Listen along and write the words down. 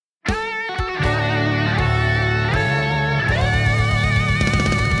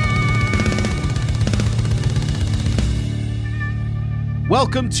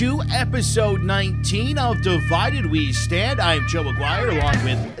Welcome to episode 19 of Divided We Stand. I'm Joe McGuire along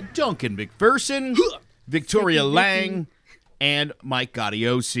with Duncan McPherson, Victoria Lang, and Mike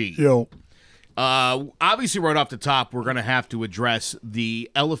Gaudiosi. Yo. Obviously, right off the top, we're going to have to address the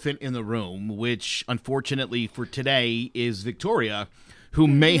elephant in the room, which, unfortunately for today, is Victoria, who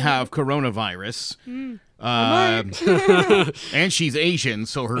may have coronavirus. And she's Asian,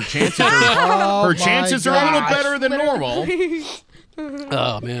 so her chances are, a little better than normal.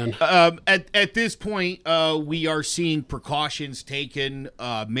 Oh, man. At this point, we are seeing precautions taken.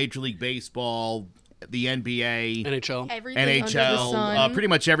 Major League Baseball, the NBA, NHL, NHL, pretty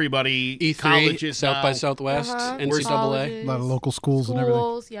much everybody. E3, colleges, South by Southwest, NCAA. A lot of local schools and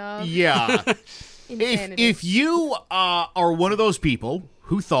everything. Yeah. if you are one of those people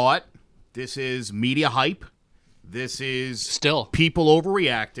who thought this is media hype, this is still people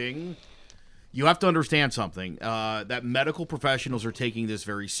overreacting, you have to understand something, that medical professionals are taking this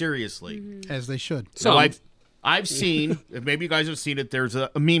very seriously. Mm-hmm. As they should. So I've seen, maybe you guys have seen it, there's a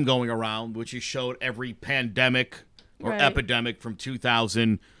meme going around which has showed every pandemic or epidemic from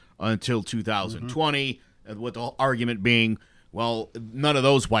 2000 until 2020, with the argument being, well, none of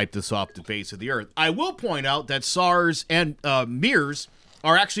those wiped us off the face of the earth. I will point out that SARS and MERS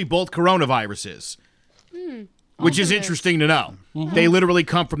are actually both coronaviruses, which is interesting to know. Mm-hmm. They literally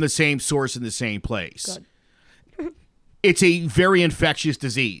come from the same source in the same place. It's a very infectious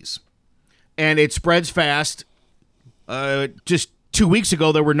disease, and it spreads fast. Just 2 weeks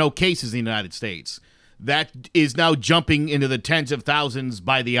ago, there were no cases in the United States. That is now jumping into the tens of thousands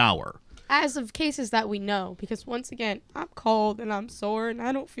by the hour. As of cases that we know, because once again, I'm cold and I'm sore and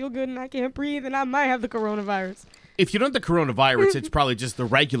I don't feel good and I can't breathe and I might have the coronavirus. If you don't have the coronavirus, it's probably just the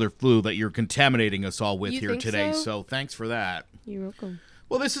regular flu that you're contaminating us all with here today. So thanks for that. You're welcome.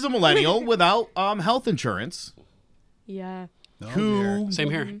 Well, this is a millennial without health insurance. Yeah.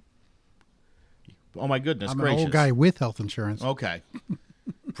 Same here. Oh, my goodness I'm gracious. an old guy with health insurance. Okay.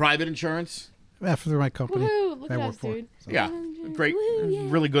 Private insurance? After my company. Woo, look I at work us, for. dude. So. Yeah. Great.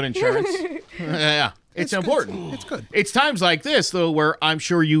 Really good insurance. Yeah. It's important. It's good. It's times like this, though, where I'm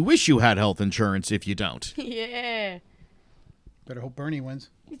sure you wish you had health insurance if you don't. Yeah. Better hope Bernie wins.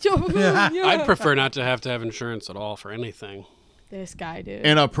 Yeah. I'd prefer not to have insurance at all for anything. This guy, dude.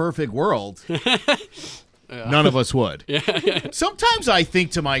 In a perfect world, none of us would. Sometimes I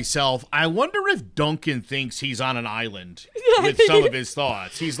think to myself, I wonder if Duncan thinks he's on an island with some of his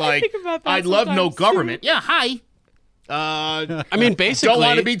thoughts. He's like, think about that I'd love no sometimes, too. government. Yeah, hi. I mean, basically, Don't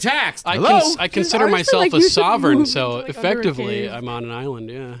want to be taxed. I Hello? consider Ours feel myself like a you should sovereign, move so to, like, under a effectively, cave. I'm on an island,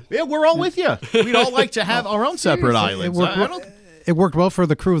 yeah. Yeah, we're all with you. We'd all like to have our own separate islands. It worked well for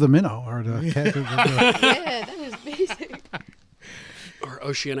the crew of the Minnow. Or the Yeah, that is basic. Or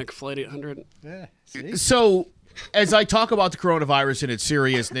Oceanic Flight 800. So, as I talk about the coronavirus and its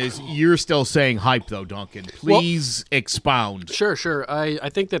seriousness, you're still saying hype, though, Duncan. Please expound. Sure. I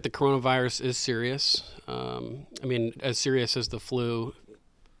think that the coronavirus is serious. I mean, as serious as the flu,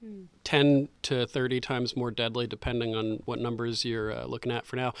 10 to 30 times more deadly, depending on what numbers you're looking at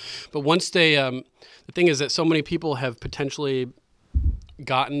for now. But once the thing is that so many people have potentially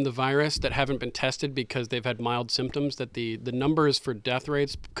gotten the virus that haven't been tested because they've had mild symptoms, that the numbers for death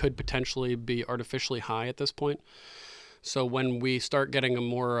rates could potentially be artificially high at this point. So when we start getting a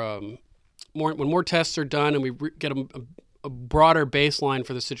when more tests are done and we get a broader baseline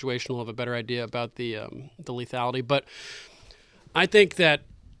for the situation, we'll have a better idea about the lethality. But I think that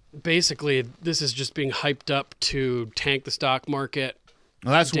basically this is just being hyped up to tank the stock market.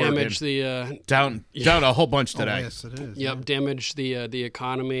 Well, that's damage working. Down a whole bunch today. Oh, yes, it is. Yep, damage the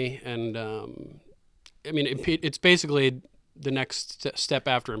economy, and I mean it's basically the next step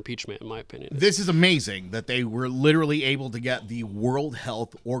after impeachment, in my opinion. This is amazing that they were literally able to get the World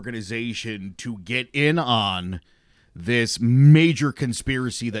Health Organization to get in on this major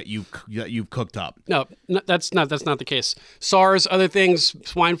conspiracy that you've cooked up. No, that's not the case. SARS, other things,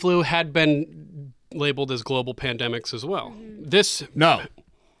 swine flu had been labeled as global pandemics as well.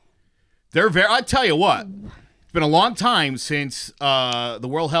 I tell you what, it's been a long time since the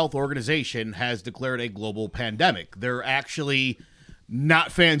World Health Organization has declared a global pandemic. They're actually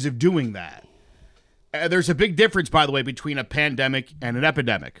not fans of doing that. There's a big difference, by the way, between a pandemic and an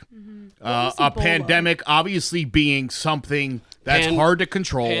epidemic. A pandemic obviously being something that's hard to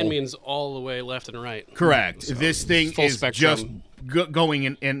control. Pan means all the way left and right. Correct. So this thing full is spectrum. just going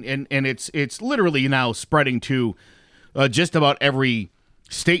and it's literally now spreading to just about every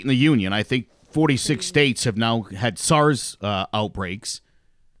state in the union. I think 46 states have now had SARS outbreaks.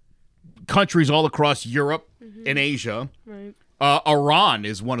 Countries all across Europe and Asia. Right. Iran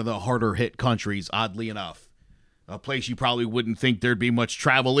is one of the harder hit countries, oddly enough. a place you probably wouldn't think there'd be much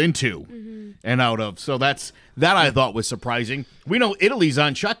travel into and out of. So that I thought was surprising. We know Italy's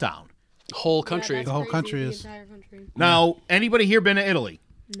on shutdown. Whole country. Yeah, The whole that's country crazy, is- the entire country. Now, anybody here been to Italy?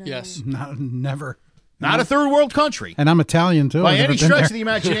 No. Yes. Never. Not a third world country. And I'm Italian too. By I've never any been stretch there. of the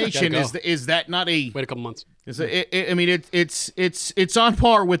imagination, Gotta go. is that not a? Wait a couple months. I mean, it's on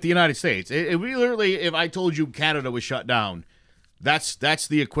par with the United States. We literally, if I told you Canada was shut down, that's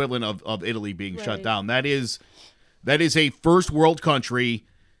the equivalent of Italy being shut Right. down. That is a first world country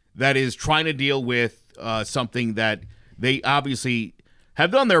that is trying to deal with something that they obviously have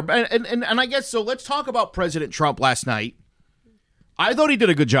done there. And I guess so. Let's talk about President Trump last night. I thought he did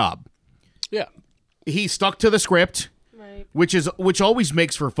a good job. Yeah. He stuck to the script. Right. Which always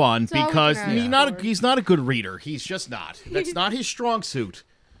makes for fun all we because can ask for. he's not a good reader. He's just not. That's not his strong suit.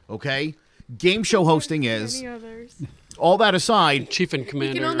 Okay, game show hosting is. Any others? All that aside, Chief and You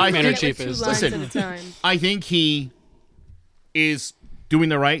commander. can only I Commander think- chief two is. lines Listen. at a time. I think he is doing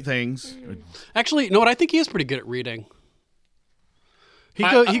the right things. Actually, you know what? I think he is pretty good at reading. He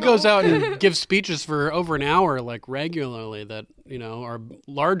I- he goes out and gives speeches for over an hour, like regularly, that are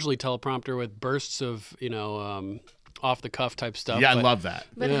largely teleprompter with bursts of off the cuff type stuff. Yeah, I but love that.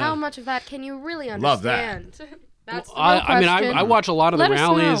 But Yeah. how much of that can you really Love that. understand? That's the real I mean, question. I watch a lot of the Let us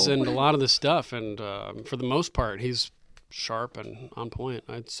rallies know. and a lot of the stuff, and for the most part, he's sharp and on point.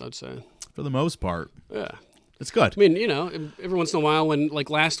 I'd say, For the most part, yeah. it's good. I mean, every once in a while, when like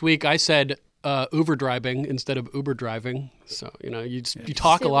last week, I said Uber driving instead of Uber driving. So you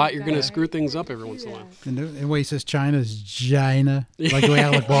talk a Silly lot, you're going guy. to screw things up every once in a while. And the way he says China is China. Like the way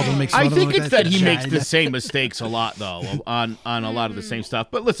Alec Baldwin makes fun I of him think with it's that he makes China. the same mistakes a lot, though, on a lot of the same stuff.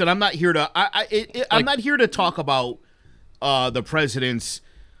 But listen, I'm not here to I'm not here to talk about the president's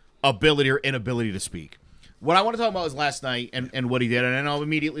ability or inability to speak. What I want to talk about is last night and what he did. And I know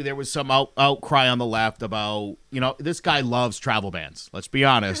immediately there was some outcry on the left about, this guy loves travel bans. Let's be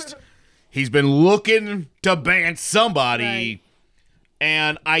honest. He's been looking to ban somebody. Right.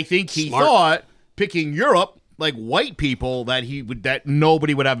 And I think he Smart. thought picking Europe, like white people, that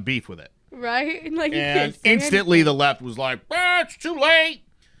nobody would have beef with it. Right? Like, you And can't say instantly the left was like, it's too late.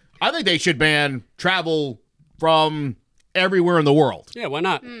 I think they should ban travel from everywhere in the world. Yeah, why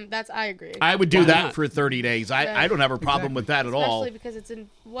not? anything. I agree. I would do Why that not? for 30 days. I don't have a problem with that at all. Especially because it's in,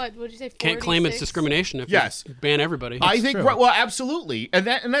 what did you say, 46? Can't claim it's discrimination if Yes. you ban everybody. I think, true. well, absolutely. And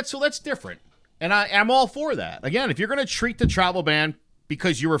that's different. And I'm all for that. Again, if you're going to treat the travel ban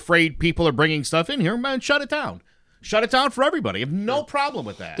because you're afraid people are bringing stuff in here, man, shut it down. Shut it down for everybody. I have no problem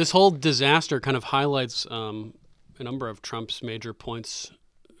with that. This whole disaster kind of highlights a number of Trump's major points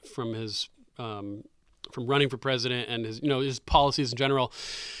from his from running for president and his policies in general.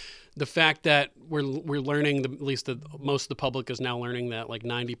 The fact that we're learning, at least most of the public is now learning that like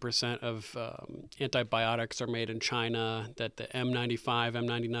 90% of antibiotics are made in China, that the M95,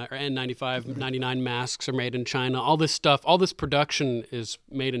 M99, or N95, 99 masks are made in China. All this stuff, all this production is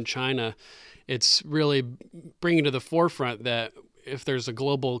made in China. It's really bringing to the forefront that if there's a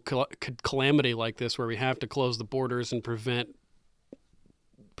global calamity like this where we have to close the borders and prevent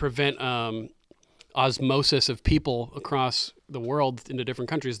osmosis of people across the world into different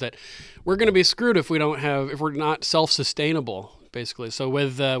countries, that we're going to be screwed if we're not self-sustainable, basically. So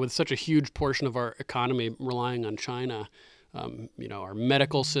with such a huge portion of our economy relying on China, our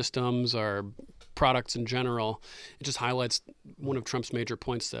medical systems, our products in general, it just highlights one of Trump's major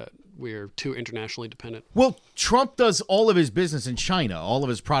points that we're too internationally dependent. Well, Trump does all of his business in China. All of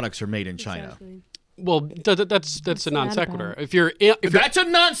his products are made in China. Exactly. Well, that's a non that sequitur. about? If you're That's a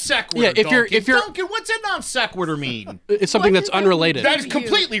non sequitur. Yeah, if you're- Duncan, what's a non sequitur mean? it's something What that's does that unrelated. That is you.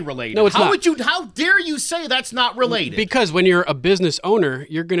 completely related. No, it's how not. How dare you say that's not related? Because when you're a business owner,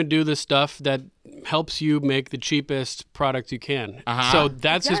 you're going to do the stuff that helps you make the cheapest product you can. Uh-huh. So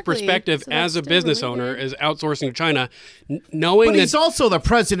that's his Exactly. perspective So as that's a business still owner, related. is outsourcing to China, knowing But that he's also the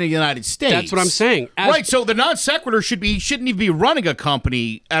president of the United States. that's what I'm saying. Right, so the non sequitur shouldn't even be running a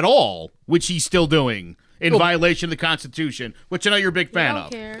company at all, which he's still doing in violation of the Constitution, which I know you're a big I fan don't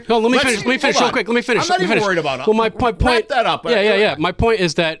of. care. No, let me Let's- finish. Let me finish hold real on. quick. Let me finish. I'm not Let me even finish. worried about it. Well, my point. Wrap that up. Yeah. My point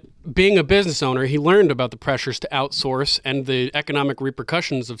is that being a business owner, he learned about the pressures to outsource and the economic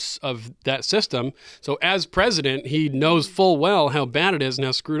repercussions of that system. So as president, he knows full well how bad it is and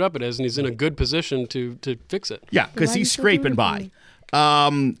how screwed up it is, and he's in a good position to fix it. Yeah, because Why he's you still doing scraping it by.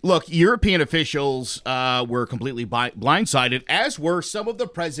 for me? Look, European officials were completely blindsided, as were some of the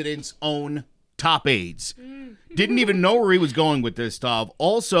president's own top aides. Didn't even know where he was going with this stuff.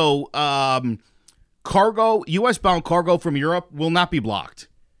 Also, U.S.-bound cargo from Europe will not be blocked.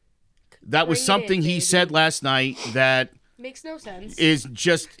 That was Bring it something in, he baby. said last night that Makes no sense. is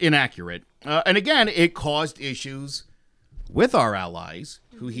just inaccurate. And again, it caused issues with our allies,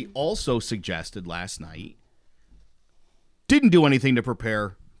 who he also suggested last night didn't do anything to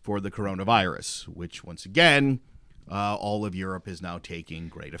prepare for the coronavirus, which once again, all of Europe is now taking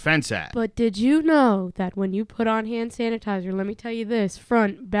great offense at. But did you know that when you put on hand sanitizer, let me tell you this,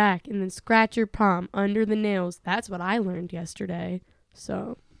 front, back, and then scratch your palm under the nails. That's what I learned yesterday.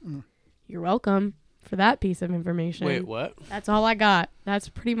 So you're welcome for that piece of information. Wait, what? That's all I got. That's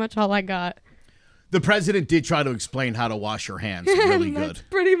pretty much all I got. The president did try to explain how to wash your hands really good. That's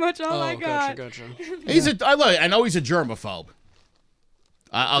pretty much all I got. Gotcha. I know he's a germaphobe.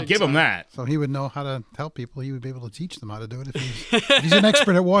 I'll give him that. So he would know how to tell people. He would be able to teach them how to do it. If he's an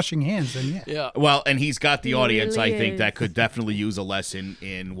expert at washing hands, then yeah. Yeah. Well, and he's got the He audience, really I think, is. that could definitely use a lesson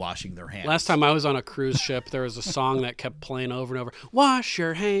in washing their hands. Last time I was on a cruise ship, there was a song that kept playing over and over. Wash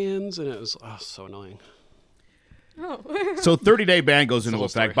your hands, and it was so annoying. Oh. So 30-day ban goes into whole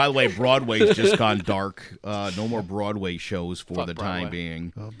effect. story. By the way, Broadway's just gone dark. No more Broadway shows for Fuck the time Broadway.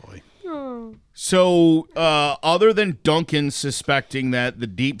 being. Oh boy. Oh. So other than Duncan suspecting that the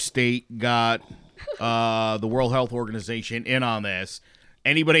deep state got the World Health Organization in on this,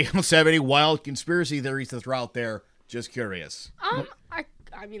 anybody else have any wild conspiracy theories to throw out there? Just curious.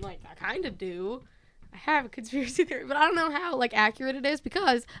 I mean, like, I kind of do. I have a conspiracy theory, but I don't know how, like, accurate it is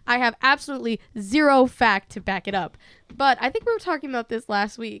because I have absolutely zero fact to back it up. But I think we were talking about this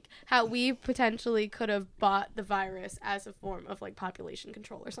last week, how we potentially could have bought the virus as a form of, like, population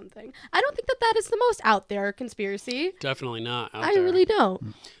control or something. I don't think that that is the most out there conspiracy. Definitely not out I there. really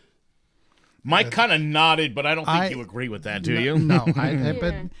don't. Mike kind of nodded, but I don't think you agree with that, do you? No. Yeah.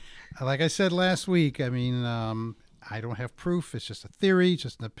 But like I said last week, I mean, I don't have proof. It's just a theory,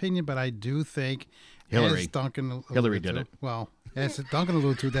 just an opinion. But I do think, Hillary. as Duncan Hillary alluded did to, it. Well, as Duncan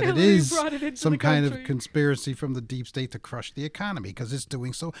alluded to, that it Hillary is brought it into some the kind of country. conspiracy from the deep state to crush the economy because it's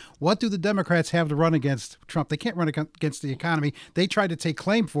doing so. What do the Democrats have to run against Trump? They can't run against the economy. They tried to take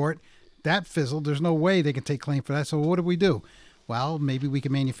claim for it. That fizzled. There's no way they can take claim for that. So what do? Well, maybe we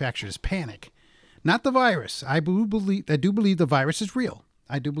can manufacture this panic. Not the virus. I do believe the virus is real.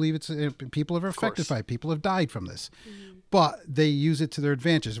 I do believe it's people are affected by it. People have died from this. But they use it to their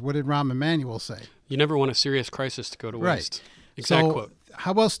advantage. What did Rahm Emanuel say? You never want a serious crisis to go to Right. waste. Exact So quote.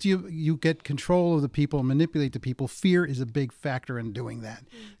 how else do you get control of the people, manipulate the people? Fear is a big factor in doing that.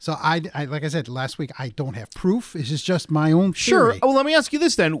 So I like I said last week, I don't have proof. This is just my own Sure. theory. Oh, let me ask you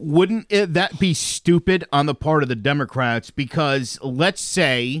this then. Wouldn't that be stupid on the part of the Democrats? Because let's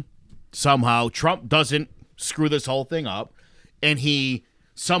say somehow Trump doesn't screw this whole thing up and he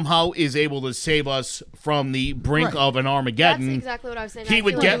somehow is able to save us from the brink Right. of an Armageddon. That's exactly what I was saying. He I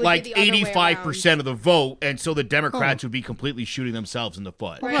would feel get it like would be the other way 85% of the vote, and so the Democrats would be completely shooting themselves in the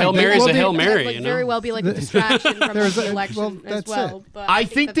foot. Right. Hail They- Mary's well, a they- Hail That Mary, would you know? very well be like a distraction from There's the a- election well, as that's well. it. But I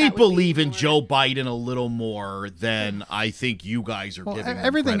think they that would be believe in more- Joe Biden a little more than I think you guys are Well, giving him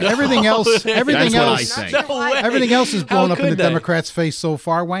everything credit for. else, That's everything what I else, think. Not sure why. everything else is blown How up in the could they? Democrats' face so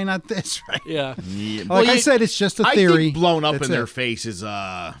far. Why not this? Right? Yeah. Yeah. Like I said, it's just a I theory. think blown up That's in their it. faces.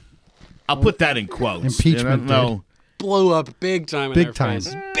 I'll put that in quotes. Impeachment, No. Blew up big time in Big their time.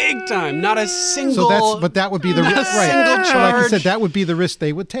 face. Big time. Not a single. So that would be the Not a risk, single right? So like I charge. said, that would be the risk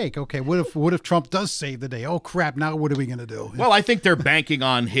they would take. Okay, what if Trump does save the day? Oh crap! Now what are we going to do? Well, I think they're banking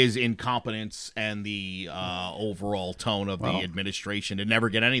on his incompetence and the overall tone of the administration to never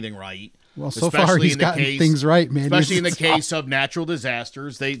get anything right. Well, so far Especially he's in the gotten case- things right, man. Especially in the He's- case of natural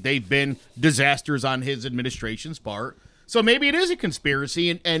disasters. They've been disasters on his administration's part. So maybe it is a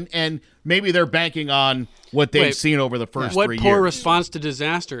conspiracy, and maybe they're banking on what they've Wait, seen over the first what 3 poor years. response to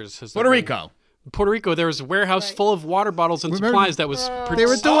disasters has Puerto there been? Rico. Puerto Rico, there was a warehouse full of water bottles and Remember- supplies that was They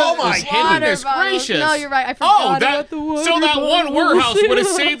were doing- Oh my was hidden. goodness Water bottles. gracious! No, you're right. I Oh, forgot that about the water so that one bottles. warehouse would have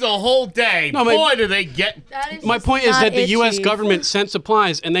saved the whole day. No, my- Boy, did they get! That is My just point is not that the U.S. itchy. government sent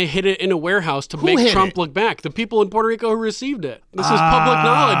supplies and they hid it in a warehouse to make hid Trump it? look back. The people in Puerto Rico who received it. This is public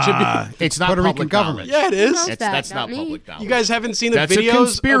knowledge. It's not Puerto public Rican government. knowledge. Yeah, it is. knows It's, that? that's Not not me. public knowledge. You guys haven't seen the That's videos a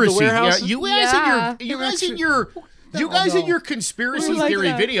conspiracy. of the warehouse? Yeah, you guys in your conspiracy like theory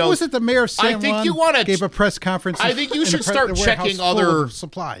that. videos. What was it? The mayor of San I think Juan you wanna gave a press conference. I think you and should the start the warehouse checking full other of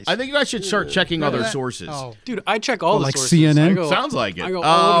supplies. I think you guys should start checking other that? sources. Oh. Dude, I check all the like sources. CNN? I go- Sounds like it. I go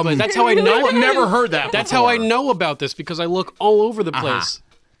all over the place. That's how I know. I've never heard that. That's how I before. know about this because I look all over the place.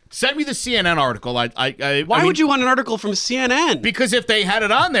 Send me the CNN article. Why would you want an article from CNN? Because if they had it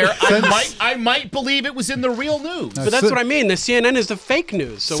on there, I might believe it was in the real news. But that's what I mean. The CNN is the fake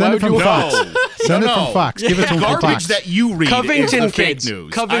news. So why Send it would from you? Fox. No. Send No, it no. from Fox. Give it to him from Garbage Fox. that you read is Covington the fake kids.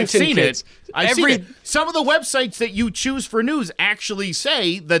 news. Covington I've seen kids. it. I've seen Every- it. some of the websites that you choose for news actually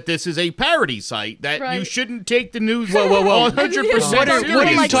say that this is a parody site, that you Right. shouldn't take the news Whoa, whoa, whoa. 100% What are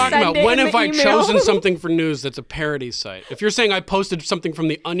you Like, talking send about? it When in have the I email. chosen something for news that's a parody site? If you're saying I posted something from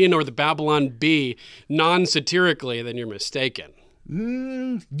the Onion or the Babylon Bee non-satirically, then you're mistaken.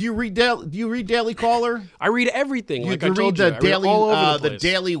 Do you read Daily Caller? I read everything. Like I you told read you, the I read Daily all over the the place.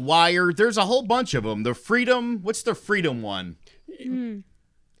 Daily Wire. There's a whole bunch of them. The Freedom. What's the Freedom one?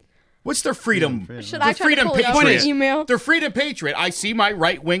 What's the Freedom? Should The I try to Freedom pull it up Patriot. in email? The Freedom Patriot. I see my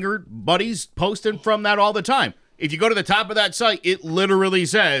right winger buddies posting from that all the time. If you go to the top of that site, it literally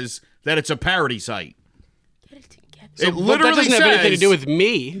says that it's a parody site. It But literally that doesn't have anything to says- do with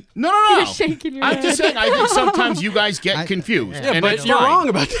me. No. You're shaking your I'm head. just saying. I think sometimes you guys get confused, Yeah, and But it's you're fine. wrong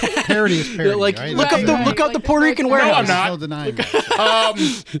about that. Parody is parody. Like, right? look Right, up the right. look out the Like, Puerto Rican no, I'm warehouse. not. No denying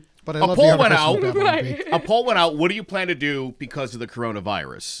that. But I A love poll the went articles out. with Babylon Bee. A poll went out. What do you plan to do because of the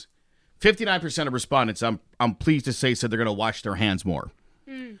coronavirus? 59% of respondents, I'm pleased to say, said they're going to wash their hands more,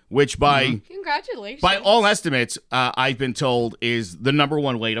 which Congratulations. by all estimates, I've been told is the number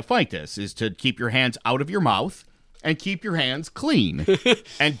one way to fight this is to keep your hands out of your mouth and keep your hands clean,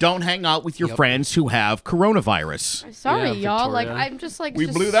 and don't hang out with your friends who have coronavirus. I'm sorry, Yeah, y'all. Like, Victoria. I'm just like, We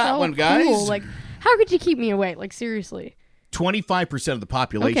it's blew just that so one, guys. cool. Like, how could you keep me away? Like, seriously. 25% of the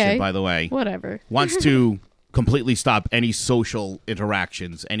population, Okay. by the way, Whatever. wants to completely stop any social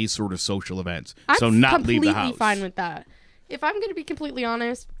interactions, any sort of social events. So I'm not leave completely the house. fine with that. If I'm gonna be completely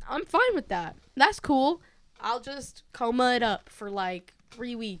honest, I'm fine with that. That's cool. I'll just coma it up for like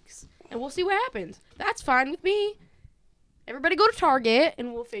 3 weeks, and we'll see what happens. That's fine with me. Everybody go to Target,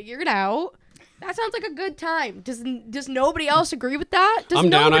 and we'll figure it out. That sounds like a good time. Does nobody else agree with that? Does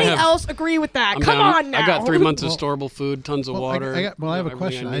I'm down. nobody I have- else agree with that? I'm Come down. on now. I got 3 months of Well- storable food, tons of Well, water. I have a everything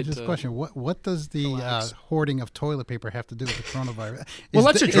question. I need just to- question. What does the relax. hoarding of toilet paper have to do with the coronavirus? Well,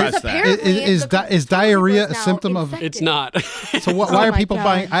 let's the- address Because that. apparently Is the is toilet diarrhea paper a is symptom now of? infected. It's not. So why are my people God.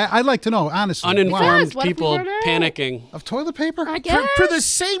 buying? I'd like to know honestly. why- Uninformed Yes, what if we people run out? panicking. of toilet paper. I guess. For the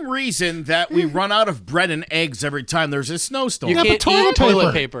same reason that we run out of bread and eggs every time there's a snowstorm. You Yeah, but can't toilet eat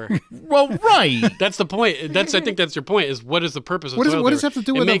toilet paper. Well, right. That's the point. I think that's your point. Is what is the purpose of What toilet does it paper? have to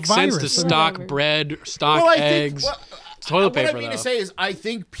do it with a makes sense to virus? stock Whatever. bread, stock Well, I eggs. think toilet what paper. I mean though. to say is, I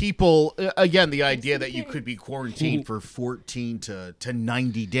think people again the idea that you could be quarantined for 14 to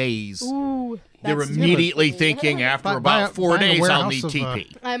 90 days. Ooh, They're that's immediately terrible. thinking after Buy- about buy 4 a days I'll warehouse need of,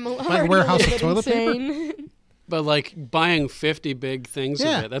 TP. I'm a already warehouse a of little toilet paper? insane. But like buying 50 big things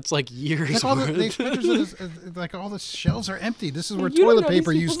Yeah. of it, that's like years Like all the worth. pictures of this, like all the shelves are empty. This is where You don't toilet know these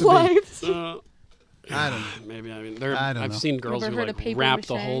paper used to people's be. lives. I don't know. Maybe I I don't I've know. seen girls Ever who heard of like paper wrap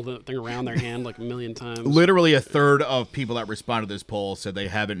the mache? whole thing around their hand like a million times. Literally a third of people that responded to this poll said they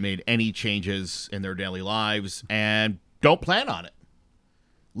haven't made any changes in their daily lives and don't plan on it.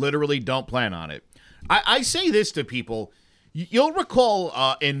 Literally don't plan on it. I say this to people. You'll recall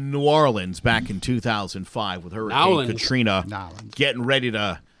in New Orleans back in 2005 with Hurricane Nowlands. Katrina Nowlands. getting ready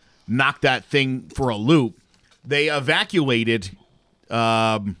to knock that thing for a loop. They evacuated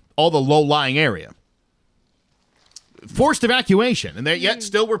all the low-lying area. Forced evacuation. And there yet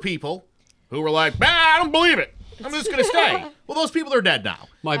still were people who were like, I don't believe it. I'm just going to stay. Well, those people are dead now.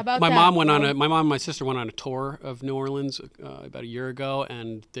 My How about mom that, went on Mom? my mom and my sister went on a tour of New Orleans about a year ago,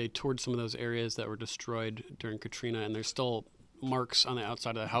 and they toured some of those areas that were destroyed during Katrina, and there's still marks on the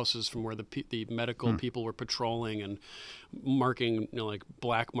outside of the houses from where the medical people were patrolling and marking, like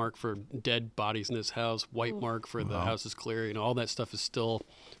black mark for dead bodies in this house, white mark for the house is clear. All that stuff is still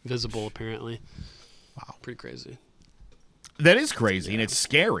visible apparently. Wow, pretty crazy. That is crazy, and it's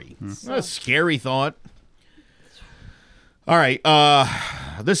scary. A scary thought. All right.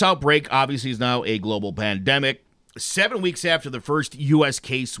 This outbreak obviously is now a global pandemic. 7 weeks after the first U.S.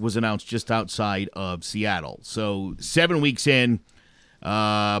 case was announced just outside of Seattle. So 7 weeks in,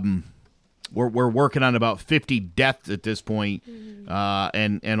 we're working on about 50 deaths at this point,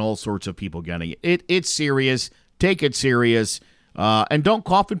 and all sorts of people getting it. It's serious. Take it serious, and don't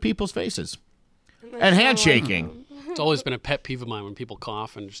cough in people's faces. And handshaking. It's always been a pet peeve of mine when people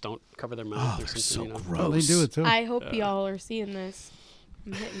cough and just don't cover their mouth or something. So gross. Well, they do it too. I hope y'all are seeing this.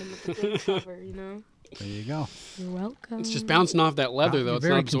 I'm hitting them with the good cover, There you go. You're welcome. It's just bouncing off that leather, though.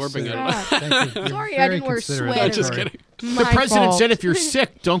 You're It's not very absorbing it. considerate. Thank you. You're Sorry, I very didn't wear considerate. sweaters. Just kidding. The president said if you're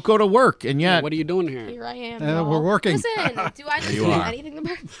sick, don't go to work, and yet What are you doing here? Here I am. we're y'all. working. Listen, do I listen you to are. anything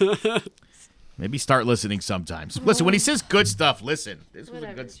about maybe start listening sometimes. Listen, when he says good stuff, listen. This was a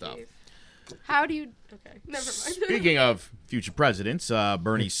whatever, good stuff. Chief. How do you? Okay, never mind. Speaking of future presidents,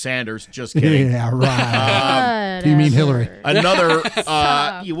 Bernie Sanders, just kidding. Yeah, right. whatever. You mean Hillary? Another,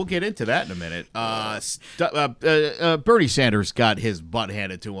 we'll get into that in a minute. Bernie Sanders got his butt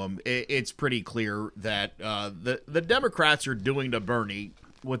handed to him. It's pretty clear that the Democrats are doing to Bernie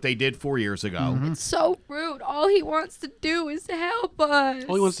what they did 4 years ago. Mm-hmm. It's so rude. All he wants to do is to help us.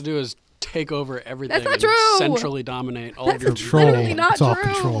 All he wants to do is take over everything. That's not and true. Centrally dominate all of your Control. literally not It's all true.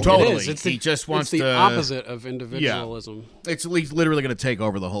 control. Totally. It is. It's He just wants it's the to- opposite of individualism. It's literally going to take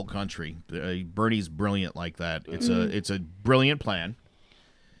over the whole country. Bernie's brilliant like that. It's a brilliant plan.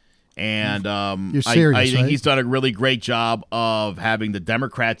 And You're serious, I think right? he's done a really great job of having the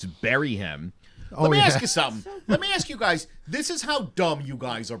Democrats bury him. Oh, Let me yeah. ask you something. Let me ask you guys. This is how dumb you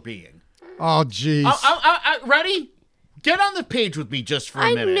guys are being. Oh, jeez. Ready? Get on the page with me just for a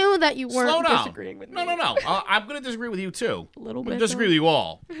I minute. knew that you Slow weren't down. disagreeing with me. No. I'm going to disagree with you too. A little I'm gonna bit, disagree though. with you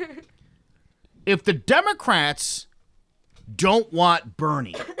all. If the Democrats don't want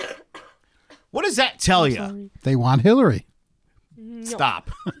Bernie, what does that tell you? They want Hillary. Stop.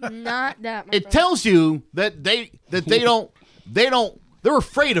 Not that. My It friend. tells you that they're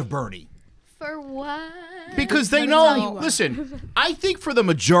afraid of Bernie For what? because they tell you know. why. Listen, I think for the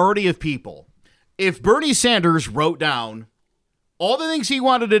majority of people, if Bernie Sanders wrote down all the things he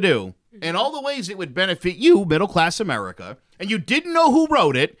wanted to do and all the ways it would benefit you, middle class America, and you didn't know who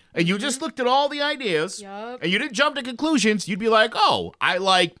wrote it, and you just looked at all the ideas, Yup. and you didn't jump to conclusions, you'd be like, oh, I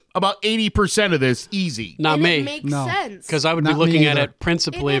like about 80% of this easy. Not And me. It makes No. sense. Because I would be Not me looking at either. it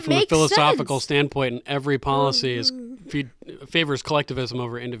principally It from a makes philosophical sense. standpoint, and every policy is favors collectivism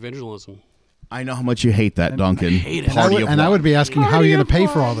over individualism. I know how much you hate that, Duncan. hate it. Party of And I one. would be asking, how are you going to pay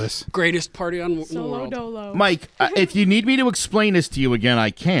for all this? Greatest party in the Solo world. dolo. Mike, if you need me to explain this to you again, I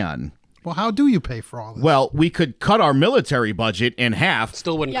can. Well, how do you pay for all this? Well, we could cut our military budget in half.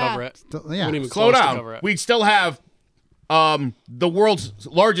 Still wouldn't Yeah. cover it. yeah. Wouldn't even Slow close to cover down. it. We'd still have the world's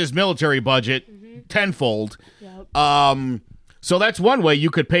largest military budget tenfold. Yep. So that's one way you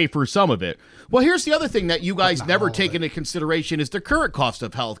could pay for some of it. Well, here's the other thing that you guys not never all of take it. into consideration is the current cost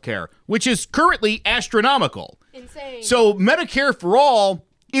of health care, which is currently astronomical. Insane. So Medicare for all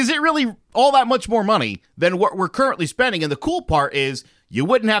isn't really all that much more money than what we're currently spending. And the cool part is you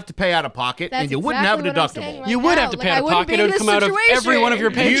wouldn't have to pay out of pocket That's and you wouldn't have a exactly what I'm saying deductible. right You would now. have to pay Like, out I of wouldn't pocket. be It in would this come out of every one of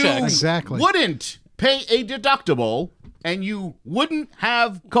your situation. paychecks. Exactly. Wouldn't pay a deductible and you wouldn't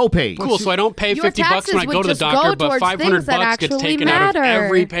have copays. Cool, so I don't pay Your $50 taxes when I go would to the just go doctor, but towards $500 things that gets actually taken out of matter.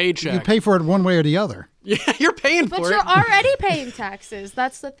 every You paycheck. pay for it one way or the other. Yeah, you're paying But for you're it. already paying taxes.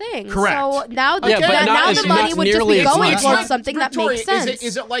 That's the thing. Correct. So now, Yeah, but not now as- the money not would just nearly be as going much. towards something that Victoria, makes sense.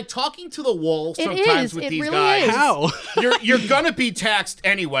 Is it like talking to the wall It sometimes is. with It these really guys? is. How? You're gonna be taxed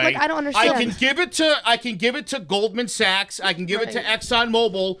anyway. Like, I don't understand. I can give it to Goldman Sachs. I can give it to Right.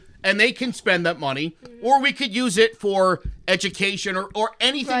 ExxonMobil, and they can spend that money, or we could use it for education or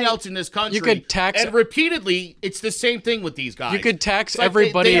anything Right. else in this country. You could tax- and repeatedly, it's the same thing with these guys. You could tax It's like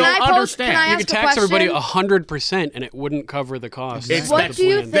everybody- They Can don't I pose- understand. can I You ask could a tax everybody question? 100% and it wouldn't cover the cost. It's- What That's do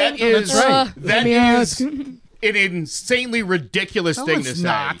you plan. That think? is right. that me is an insanely ridiculous No, thing it's to say.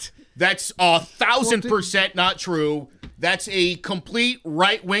 not. That's 1,000% not true. That's a complete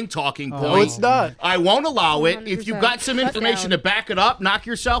right-wing talking point. No, it's not. I won't allow it. If you've 100%. got some Shut information down. to back it up, knock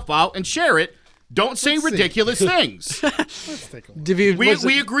yourself out and share it. Don't say Let's see. ridiculous things.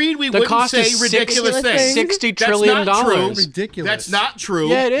 We agreed we The wouldn't cost say is ridiculous Ridiculous things. $60 That's trillion. not true. Ridiculous. That's not true.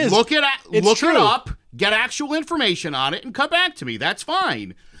 Yeah, it is. Look It's it true. up, get actual information on it, and come back to me. That's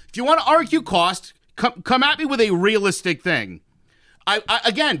fine. If you want to argue cost, come at me with a realistic thing.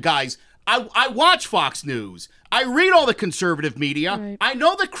 Again, guys, I watch Fox News. I read all the conservative media. Right. I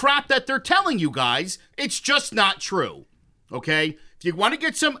know the crap that they're telling you guys. It's just not true. Okay? If you want to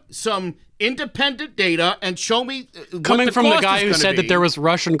get some independent data and show me what Coming the from the cost guy is who gonna said be. that there was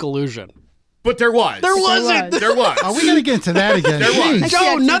Russian collusion. But there was. There wasn't. was. There was. Are we going to get into that again? There was. Jeez. Joe,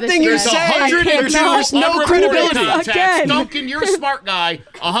 can't do nothing this, you There's guys. say. I 100 can't and know. There's no unreported credibility. contacts. Again. Duncan, you're a smart guy.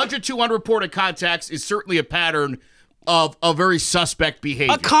 100 to unreported contacts is certainly a pattern of very suspect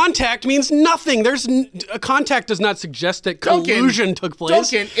behavior. A contact means nothing. A contact does not suggest that Duncan, collusion took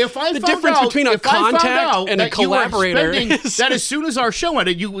place. Duncan, if I the found difference out, between a if I found contact out and a that you were collaborator spending- is that as soon as our show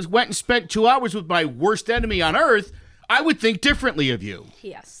ended, you went and spent 2 hours with my worst enemy on earth, I would think differently of you.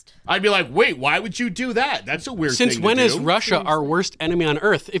 Yes. I'd be like, wait, why would you do that? That's a weird Since thing when to is do. Russia our worst enemy on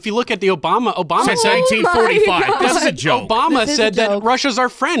earth? If you look at the Obama Since Oh 1945. my This is a God. joke. Obama This is a said that joke. Russia's our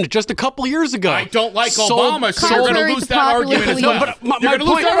friend just a couple years ago. I don't like Sold- Obama, so you're going Contrary to lose to that popular argument as belief. well. No, but my You're gonna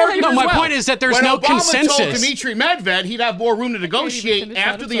lose point- that argument no, as my well. point is that there's When no Obama told consensus. Dmitry Medvedev he'd have more room to negotiate finish that,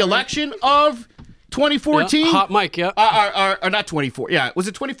 after I'm the sorry. election of 2014? Hot Mike, yeah. Or not 24. Yeah, was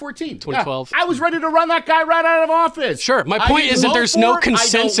it 2014? 2012. Yeah. I was ready to run that guy right out of office. Sure. My I point didn't is that vote there's for no it. I don't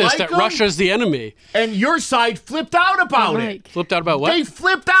consensus like that him. Russia's the enemy. And your side flipped out about it. Mike. Flipped out about what? They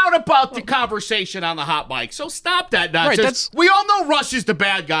flipped out about the conversation on the hot mic. So stop that nonsense. that's- We all know Russia's the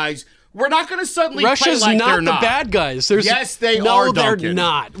bad guys. We're not going to suddenly Russia's play like not they're the not. bad guys. Yes, they no, are, they're Duncan.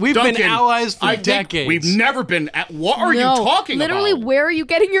 not. We've been Duncan, allies for I think decades. We've never been. What are you No, talking literally, about? where are you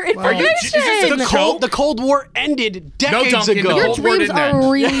getting your information? is this a the joke? Cold War ended decades Duncan, ago. the Your Cold War dreams didn't are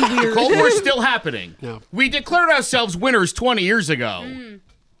end. really weird. Cold War's still happening. No. We declared ourselves winners 20 years ago.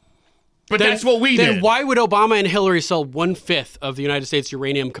 But that's what we Then did. why would Obama and Hillary sell 1/5 of the United States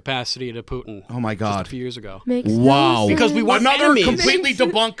uranium capacity to Putin? Oh my God. Just a few years ago. Makes Wow. no Because we sense. want Another enemies. completely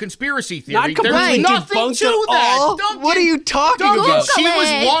debunked conspiracy theory. Not There's completely nothing debunked to at that. all. Duncan, What are you talking Duncan, about? She was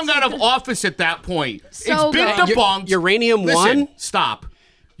Google it. long out of office at that point. So It's been good. debunked. Uranium Listen, One? Stop.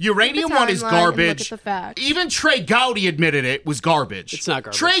 Uranium The One is timeline and look garbage. at the facts. Even Trey Gowdy admitted it was garbage. It's not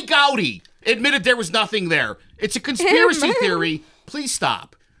garbage. Trey Gowdy admitted there was nothing there. It's a conspiracy Him. theory. Please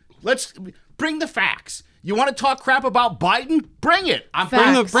stop. Let's bring the facts. You want to talk crap about Biden? Bring it. I'm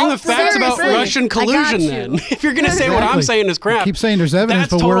Facts. Bring the facts about Seriously. Russian I got collusion you. then. If you're going to say what I'm Exactly. saying is crap. You keep saying there's evidence,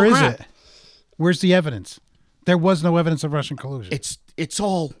 that's but where total is crap. it? Where's the evidence? There was no evidence of Russian collusion.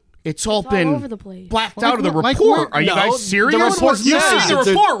 It's all been all over the place. blacked Like out of the what- like report. what? Are you No, guys the serious? report You says see the it's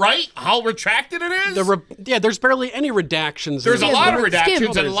a- report, right? How retracted it is? There's barely any redactions. There's a in it. lot of Skim. redactions,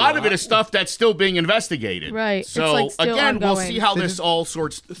 and a There's lot a of it lot. is stuff that's still being investigated. Right. So It's, like, still again, we'll ongoing. see how this all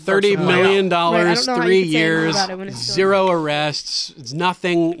sorts. $30 million, Right, I don't know how 3 you can say anything years, about it when it's still 0 arrests. It's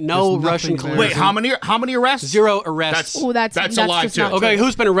nothing. No There's Russian nothing there. collusion. Wait, how many arrests? 0 arrests. Oh, that's a lie just too. not Okay,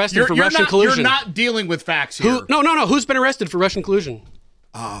 who's been arrested for Russian collusion? You're not dealing with facts here. No. Who's been arrested for Russian collusion?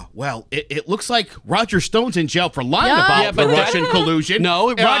 Well, it looks like Roger Stone's in jail for lying Yeah. about Yeah, the but that- Russian collusion.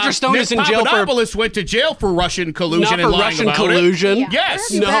 No, Roger Stone Nick is in jail for- Papadopoulos went to jail for Russian collusion Not and for lying Russian about collusion. it.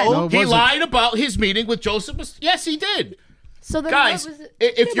 Yes. No. No, it he wasn't. lied about his meeting with Joseph. Yes, he did. So then Guys, what was it?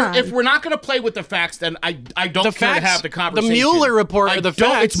 if we're not going to play with the facts, then I don't The care to facts- have the conversation. the Mueller report I are the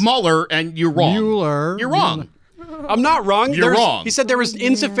don't- facts. It's Mueller, and you're wrong. Mueller. You're wrong. I'm not wrong. You're wrong. He said there was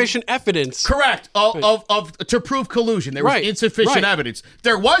insufficient evidence. Correct. Of to prove collusion, there was Right, insufficient right. evidence.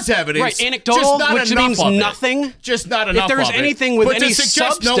 There was evidence, Right, anecdotal, just not which enough means of it. nothing. Just not enough. there's of it. anything with but any to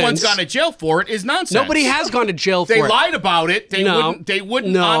suggest no one's substance- gone to jail for it is nonsense. Nobody has gone to jail for They it. lied about it. They No.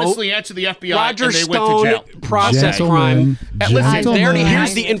 wouldn't No. honestly answer the FBI, Roger and they Stone went to jail. process Gentlemen, crime. Listen, They already gentlemen.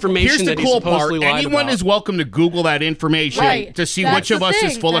 has the information Here's the that he cool part. supposedly lied Anyone about. is welcome to Google that information Right. to see That's which of the us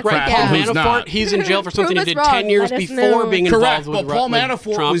is thing. full of That's crap Right, Paul and who's Manafort, not. he's in jail for something he Prove did us wrong. 10 years Let us before know. being Correct, involved but with Paul with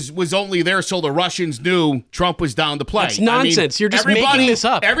Manafort Trump. was only there so the Russians knew Trump was down to play. That's nonsense. You're just making everybody- this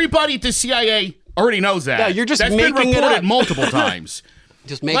up. Everybody at the CIA already knows that. Yeah, you're just That's making been it reported up. multiple times.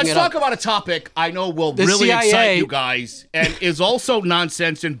 Just making Let's it talk up. about a topic I know will The really excite CIA you guys and is also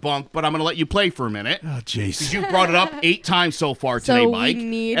nonsense and bunk, but I'm going to let you play for a minute. Oh, jeez. You brought it up 8 times so far today, we Mike.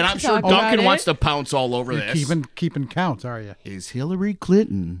 need And I'm to sure talk about Duncan it. wants to pounce all over You're this. keeping count, are you? Is Hillary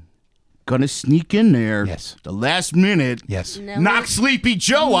Clinton gonna sneak in there? Yes. The last minute. Yes. No. Knock Sleepy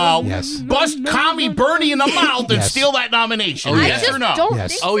Joe out. Yes. Bust Commie Bernie in the mouth and Yes. steal that nomination. Oh, yeah. I Yes just or no? don't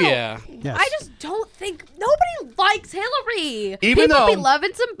Yes. think Oh, so. yeah. Yes. I just don't think nobody likes Hillary. Even People though- be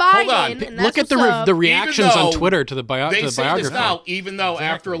loving some Biden. Hold on. And Look that's at what's up. the reactions though on Twitter to the, They to the say biography. this now, even though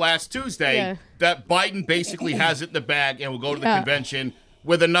after last Tuesday, Yeah. that Biden basically has it in the bag and will go to the Yeah. convention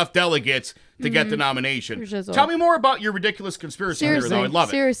with enough delegates to get the nomination. For shizzle. Tell me more about your ridiculous conspiracy theory, Seriously, though. I'd love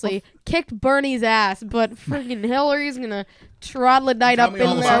it. seriously, kicked Bernie's ass, but freaking Hillary's gonna troglodyte Tell up me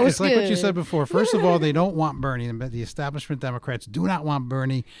all in about there. it. What's It's like what you good? said before. First of all, they don't want Bernie. The establishment Democrats do not want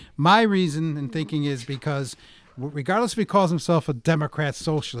Bernie. My reason in thinking is because regardless if he calls himself a Democrat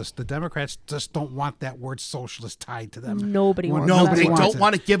socialist, the Democrats just don't want that word socialist tied to them. Nobody wants No, that. they wants don't it.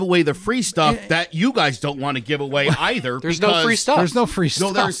 want to give away the free stuff that you guys don't want to give away either. There's no because free stuff. There's no free No,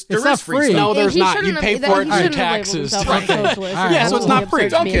 stuff. there it's is not free free. stuff. No, there's He not. You shouldn't pay have- for it he in shouldn't have labeled taxes. himself as a socialist. All right, That's yeah, so it's really not free.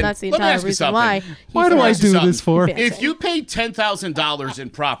 upsets me, Duncan, and that's the let me entire ask you reason something. why. Why do I he's do something. this for? If If you paid $10,000 in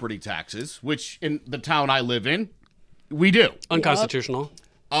property taxes, which in the town I live in, we do. Unconstitutional.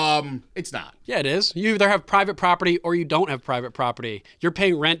 It's not. Yeah, it is. You either have private property or you don't have private property. You're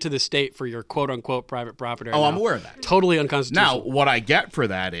paying rent to the state for your quote-unquote private property. Oh, I'm aware of that. Totally Now, unconstitutional. what I get for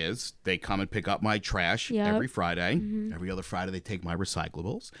that is they come and pick up my trash Yep. every Friday. Every other Friday, they take my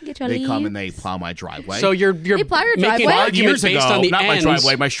recyclables. Get your They come and they leaves. plow my driveway. So you're They plow your making driveway? an 5 argument years based ago, on the not ends. my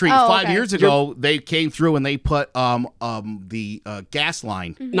driveway, my street. Oh, 5 okay. years ago, they came through and they put the gas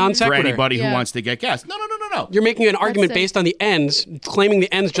line Non for sequitur. anybody who Yeah. wants to get gas. No. You're making an argument sick. based on the ends, claiming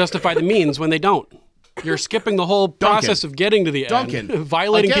the ends justify the means when they don't. You're skipping the whole process of getting to the Duncan, end,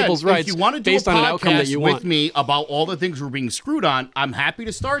 violating again, people's rights if you want to do based a on an outcome that podcast you with want. me about all the things we're being screwed on, I'm happy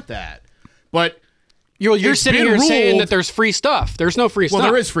to start that. But You're it's sitting been here saying ruled- that there's free stuff. There's no free stuff. well,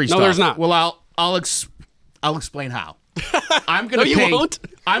 there is free stuff. No, there's not. Well, I'll explain how. I'm gonna No, you pay. won't.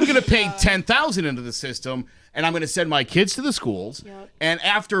 I'm gonna pay $10,000 into the system, and I'm gonna send my kids to the schools. Yep. And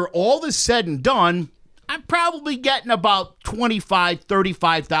after all this said and done, I'm probably getting about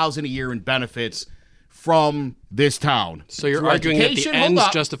 $35,000 a year in benefits from this town. So you're Through arguing that the education. Hold ends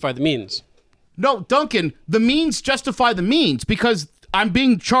up. justify the means. No, Duncan, the means justify the means because I'm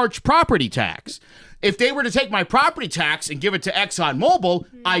being charged property tax. If they were to take my property tax and give it to ExxonMobil,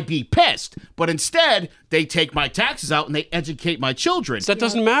 I'd be pissed. But instead, they take my taxes out and they educate my children. That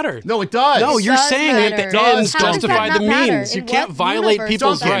doesn't matter. No, it does. No, you're does saying matter. that It the does. ends How does justify that the not matter? means. You In can't what violate universe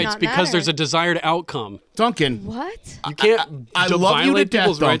people's does that rights not because matter? there's a desired outcome. Duncan. What? You can't I love you to violate death,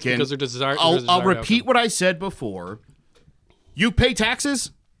 people's rights Duncan. because they're desired. I'll repeat what I said before. You pay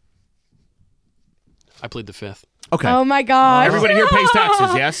taxes? I plead the fifth. Okay. Oh my gosh. Everybody here pays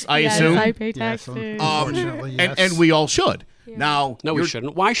taxes, yes? I Yes, assume? I pay Yes, taxes. unfortunately, yes. And we all should. Now, No, we you're-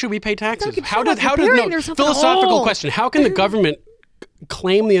 shouldn't. Why should we pay taxes? Duncan, How shut did up. You're no burying yourself in a philosophical hole. question? How can the government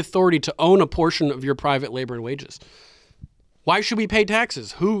claim the authority to own a portion of your private labor and wages? Why should we pay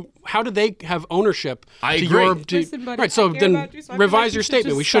taxes? How do they have ownership I to agree. your Listen, buddy, right? So I care then about you, so I feel revise like your you should statement.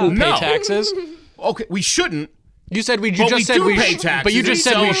 just We shouldn't stop. pay No. taxes. Okay, we shouldn't. You said we. You But just we said do we pay sh- taxes. But you just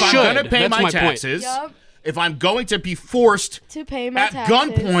said so we if should. I'm going to pay That's my my taxes, Yup. if I'm going to be forced To pay my at taxes.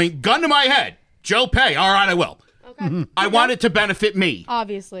 gunpoint, gun to my head, Joe, pay. All right, I will. Okay. I want it to benefit me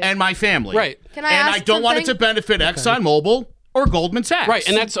Obviously. and my family. Right. Can I and ask I don't want it to something? benefit ExxonMobil or Goldman Sachs. Right,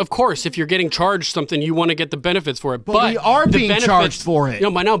 and that's of course if you're getting charged something, you want to get the benefits for it. But we are the being benefits- charged for it.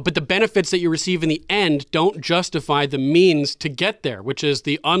 No, I know, but the benefits that you receive in the end don't justify the means to get there, which is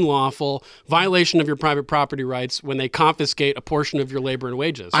the unlawful violation of your private property rights when they confiscate a portion of your labor and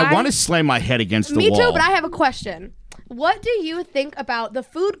wages. I want to slam my head against the Me wall. too, but I have a question. What do you think about the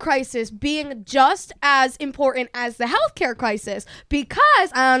food crisis being just as important as the healthcare crisis?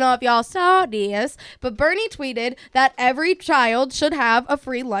 Because I don't know if y'all saw this, but Bernie tweeted that every child should have a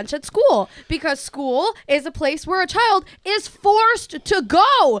free lunch at school because school is a place where a child is forced to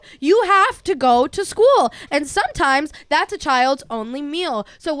go. You have to go to school, and sometimes that's a child's only meal.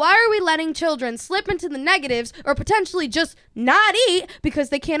 So why are we letting children slip into the negatives or potentially just not eat because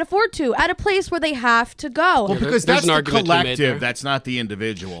they can't afford to at a place where they have to go? Well, because there's that's an the argument to be made collective. there. That's not the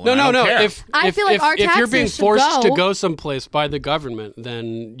individual. No, and I no, don't no. care. I feel like our if you're being taxes should forced to go- go someplace by the government,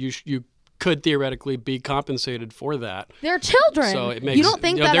 then you could theoretically be compensated for that. They're children. So it makes- you don't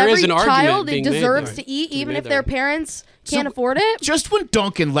think you know, that there is every an argument child being made deserves there. to eat To be even made if their there. parents can't afford it? Just when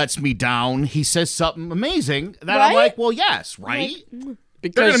Duncan lets me down, he says something amazing that I'm Right? like, well, yes, right? They're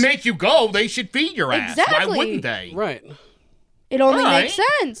Because going to make you go. They should feed your ass. Why Exactly. wouldn't they? right. It only All makes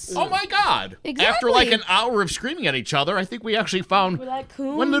right. sense. Oh my God! Exactly. After like an hour of screaming at each other, I think we actually found We're like,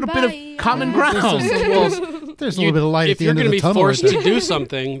 one little bit "Kumbaya." of common ground. Well, There's a little bit of light at if the you're end of going to the be tunnel. forced right to there. do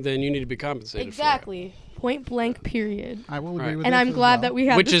something, then you need to be compensated Exactly. Point blank, period. I will agree Right. with And that I'm as glad well. that we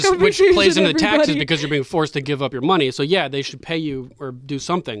had for it. this Which conversation, plays into taxes everybody. because you're being forced to give up your money. So yeah, they should pay you or do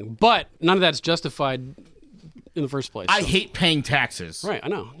something, but none of that's justified in the first place. I so. hate paying taxes. Right, I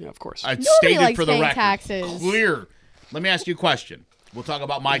know. Yeah, of course. I Nobody stated likes for the paying record. taxes. Clear. Let me ask you a question. We'll talk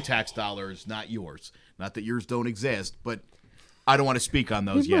about my tax dollars, not yours. Not that yours don't exist, but I don't want to speak on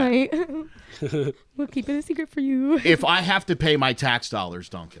those yet. Right. We'll keep it a secret for you. If I have to pay my tax dollars,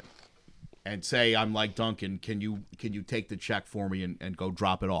 Duncan, and say I'm like, Duncan, can you take the check for me and go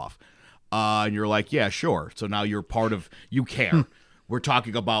drop it off? And you're like, yeah, sure. So now you're part of, you care. We're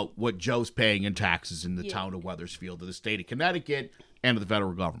talking about what Joe's paying in taxes in the town of Wethersfield, to the state of Connecticut, and to the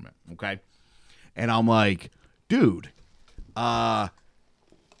federal government, okay? And I'm like, dude,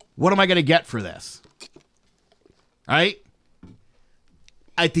 what am I going to get for this? Right?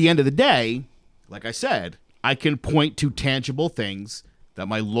 At the end of the day, like I said, I can point to tangible things that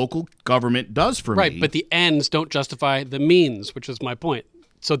my local government does for Right, me. but the ends don't justify the means, which is my point.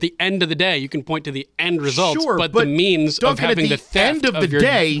 So at the end of the day, you can point to the end results, sure, but the means of Duncan, having at the theft end of the your,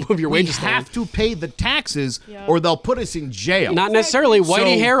 day, of your we wages have stolen. to pay the taxes, Yep. or they'll put us in jail. Not necessarily.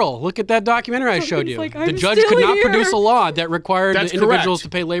 Whitey So- Harrell. Look at that documentary I showed you. like, the "I'm judge still could not here." produce a law that required That's individuals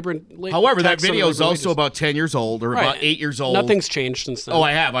correct. to pay labor. However, that tax on video is labor also wages. about 10 years old, or Right. about 8 years old. Nothing's changed since then. Oh,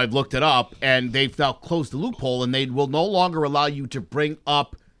 I have. I've looked it up, and they've now closed the loophole, and they will no longer allow you to bring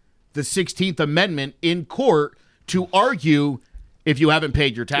up the 16th Amendment in court to argue if you haven't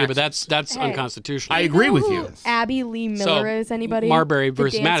paid your taxes. Yeah, but that's Hey. unconstitutional. I agree with Who you. Abby Lee Miller is. Anybody? Marbury The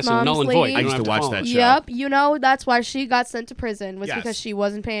versus Dance Madison, Moms null and lady? void. I You don't used to have watch follow. that show. Yep, you know that's why she got sent to prison was Yes. because she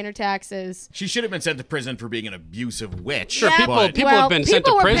wasn't paying her taxes. She should have been sent to prison for being an abusive witch. Sure, Yeah, people but- people have been sent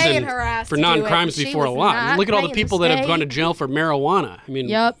to people were paying prison her ass for to do it, non-crimes but she before a was lot. not Look at all the paying people that have state. gone to jail for marijuana. I mean,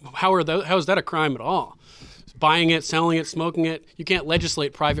 Yep. how is that a crime at all? Buying it, selling it, smoking it. You can't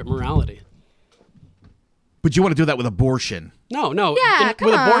legislate private morality. But you want to do that with abortion. No. Yeah,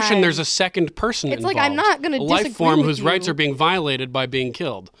 with abortion, on. there's a second person It's involved. like, I'm not gonna a life disagree form with whose rights you. are being violated by being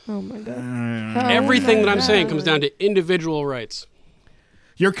killed. Oh my god. Everything that I'm saying comes down to individual rights.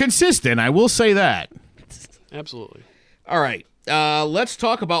 You're consistent. I will say that. Absolutely. All right. Let's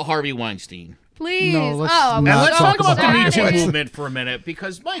talk about Harvey Weinstein. Please. No, let's oh, And not let's talk talk about the Me about Too that. movement for a minute,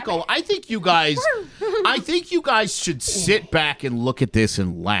 because Michael, I think you guys should sit back and look at this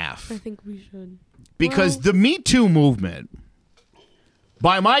and laugh, I think we should. because the Me Too movement,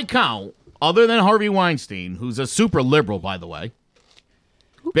 by my count, other than Harvey Weinstein, who's a super liberal, by the way,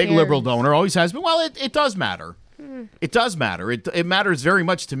 big cares? liberal donor, always has been. Well, it does matter. It does matter. It matters very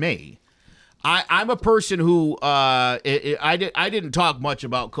much to me. I'm a person who I didn't talk much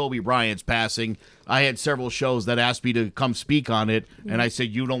about Kobe Bryant's passing. I had several shows that asked me to come speak on it, and I said,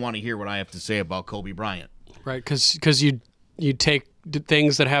 you don't want to hear what I have to say about Kobe Bryant. Right, because you take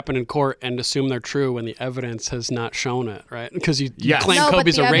things that happen in court and assume they're true when the evidence has not shown it, right? Because you Yes. claim No, but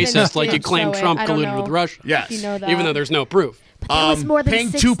Kobe's the a evidence racist like you didn't claim show it. Trump I don't colluded know with Russia. Yes. If you know that. Even though there's no proof. There was more than Paying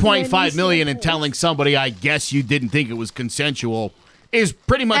 2.5 million and telling somebody, I guess you didn't think it was consensual, is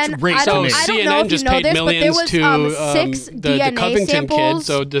pretty much And rape I to don't- me. I don't know CNN if just you know paid this, but there millions was, to 6 the DNA Covington kid. samples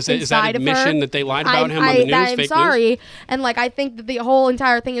So is that inside of her. admission that they lied about him on the news? I'm fake sorry, news? and like I think that the whole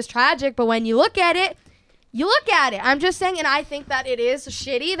entire thing is tragic. But when you look at it, I'm just saying, and I think that it is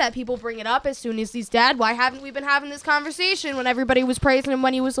shitty that people bring it up as soon as he's dead. Why haven't we been having this conversation when everybody was praising him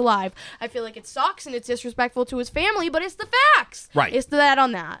when he was alive? I feel like it sucks and it's disrespectful to his family, but it's the facts. Right. It's that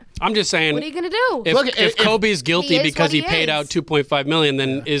on that. I'm just saying. What are you gonna do? If, Look, if if- Kobe's guilty He is because what he he paid is. out 2.5 million,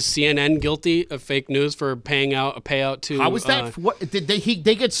 then is CNN guilty of fake news for paying out a payout to? How was that? What did they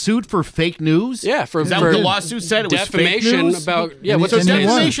get sued for fake news? Yeah, for Is that for what the lawsuit said? It was fake defamation news? about And what's he- his and he name?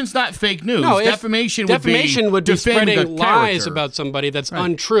 won. Defamation's not fake news. No, if defamation would be defaming spreading a lies character. about somebody that's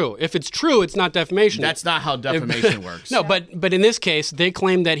untrue. If it's true, it's not defamation. That's not how defamation works. No, but in this case, they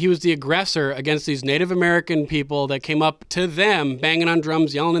claimed that he was the aggressor against these Native American people that came up to them, banging on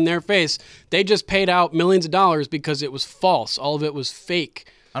drums, yelling in their face. They just paid out millions of dollars because it was false. All of it was fake.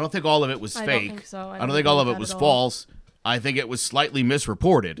 I don't think all of it was I don't fake. think so. I I don't don't think all of think it that was at all. false. I think it was slightly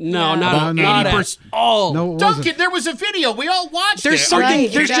misreported. No, Yeah. not, No, not no, at 80%. all. No, it wasn't. Duncan, there was a video. We all watched There's it. something.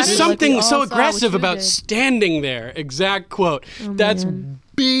 Right, There's just exactly. something Like we so all saw what aggressive you about did. standing there. Exact quote. That's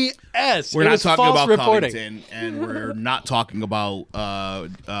BS. We're It not was talking false about reporting. Covington, and we're not talking about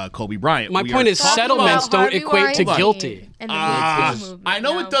Kobe Bryant. My We point are is talking settlements about- don't Harvey equate to Weinstein guilty. and the Ah, Me Too movement. I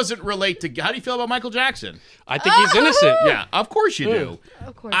know No. it doesn't relate to. How do you feel about Michael Jackson? I think he's innocent. Yeah, of course you do.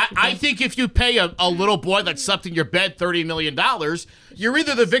 Of course. I think if you pay a little boy that slept in your bed $30 million, you're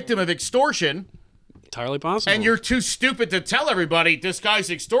either the victim of extortion Entirely possible. and you're too stupid to tell everybody this guy's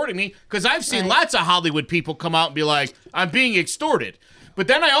extorting me. Because I've seen Right. lots of Hollywood people come out and be like, I'm being extorted. But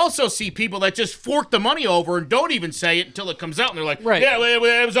then I also see people that just fork the money over and don't even say it until it comes out, and they're like, Right. yeah,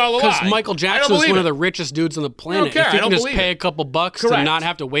 it was all a lie. Because Michael I don't Jackson was believe one it. of the richest dudes on the planet. care. If he I don't can just believe pay it. a couple bucks to Correct. not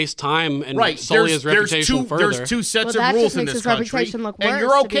have to waste time and Right. sully his reputation further. There's two sets Well, of that rules just in makes this his country, reputation look and worse, you're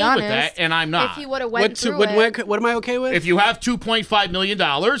to okay be with honest. that, and I'm not. If he would have went What, through what, it, what am I okay with? If you have $2.5 million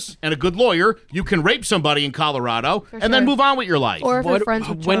and a good lawyer, you can rape somebody in Colorado and then sure. move on with your life. or if What- you're friends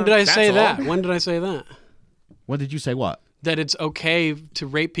with when Trump. did I say That's all. that? When did I say that? When did you say what? That it's okay to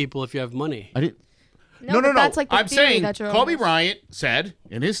rape people if you have money. I didn't. No, but that's like the I'm theory saying that you're Kobe almost- Bryant said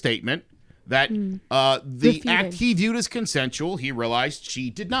in his statement that the Defeated. act he viewed as consensual, he realized she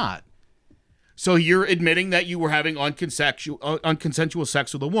did not. So you're admitting that you were having unconsensual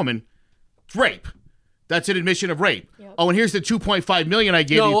sex with a woman. It's rape. That's an admission of rape. Oh, and here's the $2.5 million I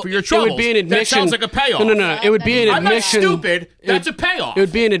gave you for your troubles. it would be an admission. That sounds like a payoff. No. It would be an I'm not admission. stupid. That's a payoff. It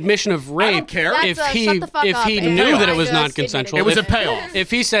would be an admission of rape. I don't care. If That's he shut the fuck if up he and knew that it I was just not didn't consensual. It was a if, payoff.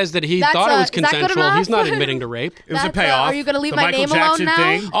 If he says that he That's thought it was is that good consensual, he's not enough? admitting to rape. It was a That's, payoff. are you going to leave The my Michael name alone Jackson now?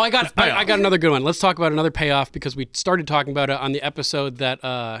 thing. Oh, I got payoff. I got another good one. Let's talk about another payoff because we started talking about it on the episode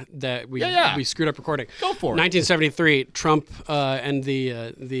that we screwed up recording. Go for it. 1973, Trump and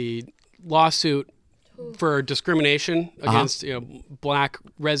the lawsuit for discrimination against black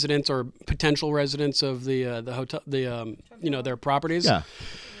residents or potential residents of the hotel their properties. Yeah.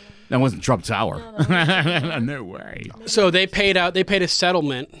 That wasn't Trump Tower. No way. So they paid a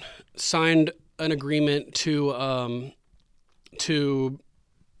settlement, signed an agreement to to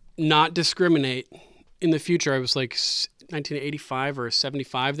not discriminate in the future. I was like 1985 or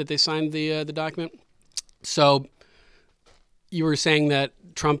 75 that they signed the document. So you were saying that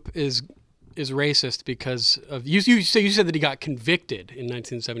Trump is racist because of you said that he got convicted in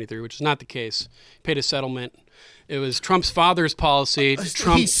 1973, which is not the case. He paid a settlement. It was Trump's father's policy.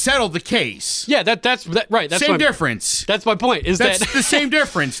 He settled the case. Yeah, that's right. That's same difference. That's my point. That's the same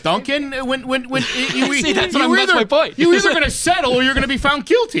difference, Duncan. When See, that's my point. You're either going to settle or you're going to be found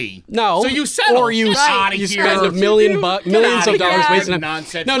guilty. No, so you settle or you out of you here. spend millions of dollars wasting time.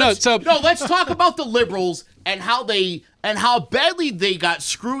 Nonsense. No, let's talk about the liberals and how badly they got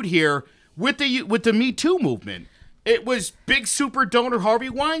screwed here with the Me Too movement. It was big super donor Harvey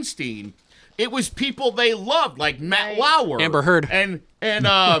Weinstein. It was people they loved, like Matt Lauer, Amber Heard, and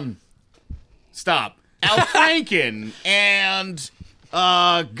stop, Al Franken, and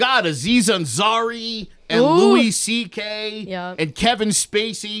Aziz Ansari, and Louis C.K. and Kevin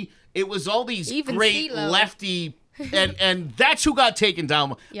Spacey. It was all these great lefty, and that's who got taken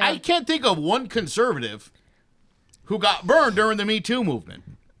down. Yep. I can't think of one conservative who got burned during the Me Too movement.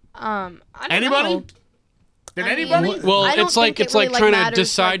 Anybody? Know. Did anybody? Well, it's like trying to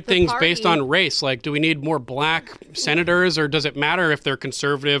decide things party. based on race. Like, do we need more black senators, or does it matter if they're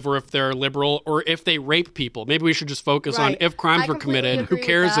conservative or if they're liberal or if they rape people? Maybe we should just focus on if crimes were committed. Who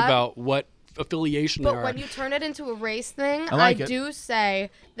cares about what affiliation they are? But when you turn it into a race thing, I do say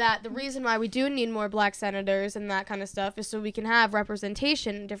that the reason why we do need more black senators and that kind of stuff is so we can have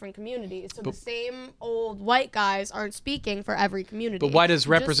representation in different communities. So the same old white guys aren't speaking for every community. But why does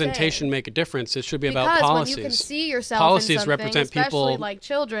representation make a difference? It should be about policies. Because when you can see yourself policies in something, represent especially people like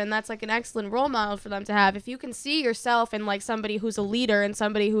children, that's like an excellent role model for them to have. If you can see yourself in like somebody who's a leader and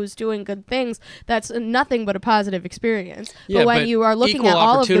somebody who's doing good things, that's nothing but a positive experience. Yeah, but when you are looking at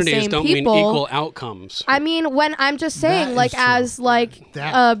all of the same don't people, mean equal outcomes. I mean, when I'm just saying, That like, is true. as like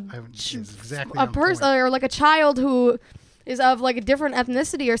exactly a person or like a child who is of like a different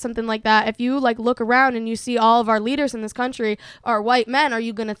ethnicity or something like that, if you like look around and you see all of our leaders in this country are white men, are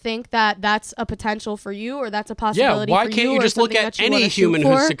you going to think that that's a potential for you or that's a possibility? Yeah, why for can't you you just look something at that you any wanna human shoot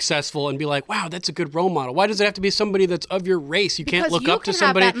who's for? successful and be like, wow, that's a good role model? Why does it have to be somebody that's of your race? You can't Because look you up to can have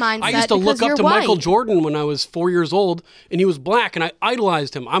somebody. that mindset I used to look because up you're to Michael white. Jordan when I was 4 years old, and he was black, and I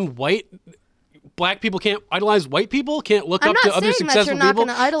idolized him. I'm white. Black people can't idolize white people, can't look I'm up not to other saying that successful you're not people.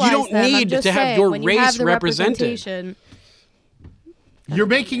 gonna idolize You don't them. I'm need just to have saying, your when you race have the represented. representation. You're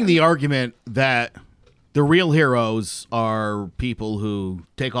making the argument that the real heroes are people who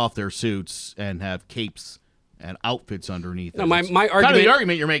take off their suits and have capes and outfits underneath. No, it. my It's argument- kind of the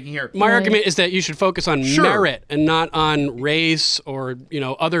argument you're making here. My argument is that you should focus on Sure. merit and not on race or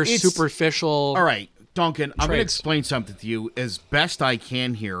other It's- superficial. All right, Duncan, I'm going to traits. explain something to you as best I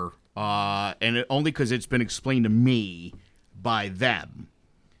can here, only because it's been explained to me by them.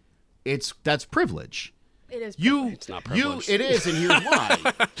 That's privilege. It is. It's not privilege. It is, and here's why.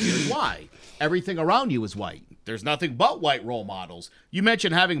 Here's why. Everything around you is white. There's nothing but white role models. You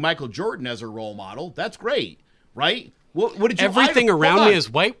mentioned having Michael Jordan as a role model. That's great, right? What did you? Everything around me is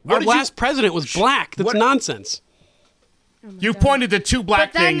white. What Our did you- last president was black. That's What- nonsense. You've pointed to two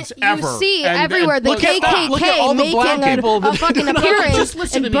black But then things you ever. see and everywhere the look at all KKK the black making people a fucking appearance Just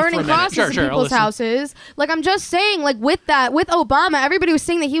listen to and me for a burning minute. crosses Sure, in I'll people's listen. houses. Like, I'm just saying, like, with Obama, everybody was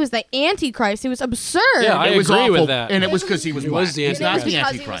saying that he was the Antichrist. It was absurd. Yeah, I It was agree awful, with that. and it was because he was He black. was the He's not Antichrist. the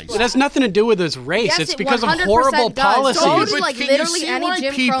Because he was Antichrist. It has nothing to do with his race. Yes, it's it because of 100% horrible does. policies. Go But to, like, can literally you see any why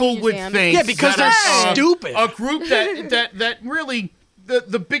Jim Crow people would museum. think Yeah, because they're that, stupid. A group that really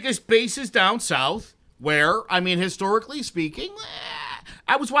the biggest base is down south, where historically speaking,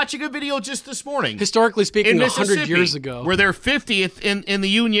 I was watching a video just this morning. Historically speaking, in 100 Mississippi, years ago. where they're 50th in the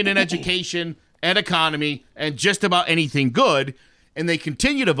union in education and economy and just about anything good, and they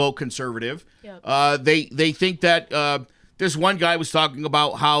continue to vote conservative. Yep. They think that this one guy was talking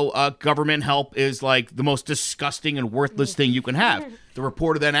about how government help is like the most disgusting and worthless thing you can have. The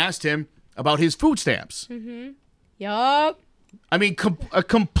reporter then asked him about his food stamps. Yup. I mean, a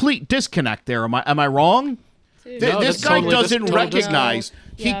complete disconnect there. Am I wrong? No, This that's guy totally- doesn't that's totally recognize.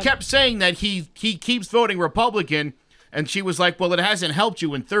 He Yeah. kept saying that he keeps voting Republican, and she was like, "Well, it hasn't helped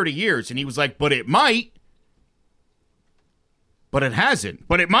you in 30 years," and he was like, "But it might." But it hasn't.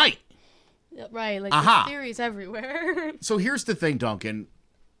 But it might. Right, like Aha. there's theories everywhere. So here's the thing, Duncan.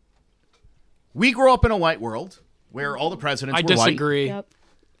 We grew up in a white world where all the presidents I were white. disagree. Yep.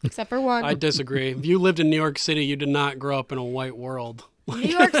 Except for one. I disagree. If you lived in New York City, you did not grow up in a white world. New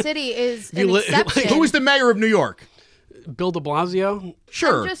York City is You an li- exception. Who was the mayor of New York? Bill de Blasio?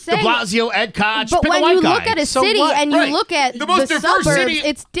 Sure. I'm just De saying- Blasio, Ed Koch, But pick a when white you guy. look at a So city what? and you Right. look at the most diverse suburbs, city,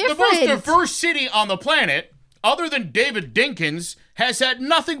 it's different. The most diverse city on the planet, other than David Dinkins, has had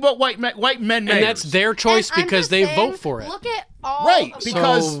nothing but white men And mayors. that's their choice And I'm because just they saying, vote for it. Look at all right, of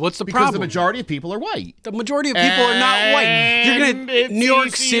because, So what's the because the problem? majority of people are white. The majority of people are not white. You're And gonna it's New York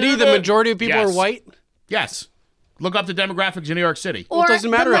easier City. The to- majority of people Yes. are white. Yes. Look up the demographics in New York City. Or it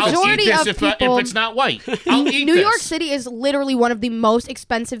doesn't matter the if it's- I'll eat majority this of if people. it's not white. I'll eat New this. York City is literally one of the most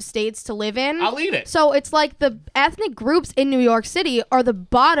expensive states to live in. I'll eat it. So it's like the ethnic groups in New York City are the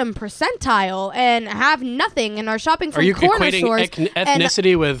bottom percentile and have nothing and are shopping from Are you corner equating stores. And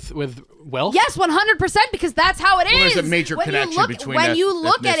ethnicity with wealth? yes, 100% because that's how it is. there's a major When you connection look- between when you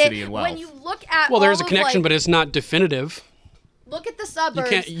look at ethnicity it, and when wealth. you look at Well, there's all a of, connection, like, but it's not definitive. look at the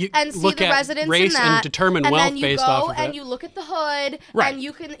suburbs you and see look the at residents race in and that, determine and wealth then you based go off of and it. you look at the hood, Right. and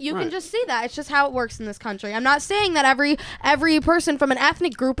you can Right. just see that. It's just how it works in this country. I'm not saying that every person from an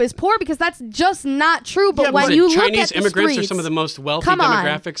ethnic group is poor because that's just not true. But Yeah, when but you look Chinese at the immigrants streets, are some of the most wealthy come on,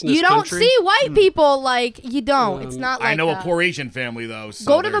 demographics in this you don't country. see white people like you don't. It's not like I know that. a poor Asian family though. So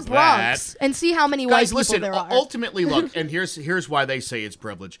Go to the there's Bronx that. and see how many Guys, white listen. people there are. Ultimately, look, and here's why they say it's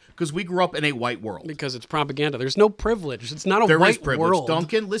privilege because we grew up in a white world. Because it's propaganda. There's no privilege. It's not a There is white privilege. world.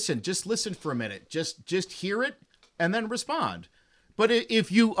 Duncan, just listen for a minute. Just hear it and then respond. But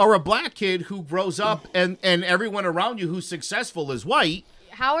if you are a black kid who grows up and everyone around you who's successful is white,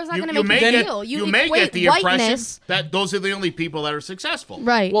 How is that you, going you to may make you get feel? you may equate get the impression whiteness, that those are the only people that are successful.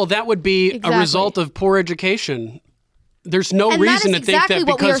 right? Well, that would be Exactly. a result of poor education. There's no And that reason is to think exactly that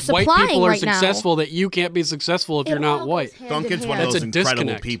what we are because white supplying people are right now. successful that you can't be successful if you're It not all white. goes hand Duncan's in one of hand. those That's a incredible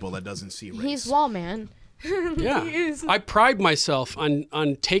disconnect. people that doesn't see race. He's wall man. Yeah. I pride myself on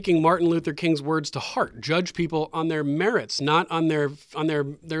taking Martin Luther King's words to heart. Judge people on their merits, not on their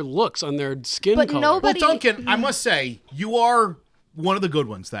looks, on their skin But color. nobody- Well, Duncan, I must say, you are one of the good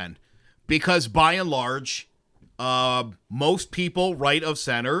ones then. Because by and large, most people right of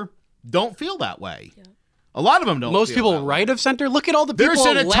center don't feel that way. A lot of them don't Most feel people that way. right of center. Look at all the people There's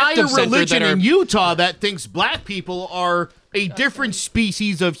an left entire of center religion that are, in Utah that thinks black people are a different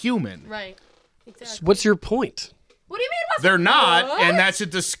species of human. Right. Exactly. What's your point? What do you mean? They're not, and that's a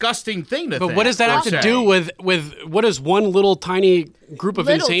disgusting thing to But think. what does that or have to say. do with what does one little tiny group of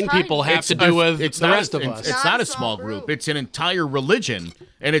Little insane tiny. people have It's to do with the not- rest of it's- us? It's not a small group. It's an entire religion,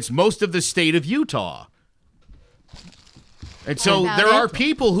 and it's most of the state of Utah. And so About there it. are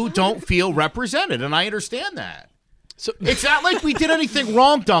people who don't feel represented, and I understand that. So It's not like we did anything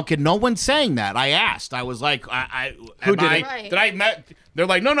wrong, Duncan. No one's saying that. I asked. I was like, Who did I, it? Right. Did I met? They're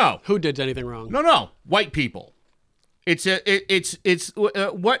like, no, who did anything wrong? no, white people. It's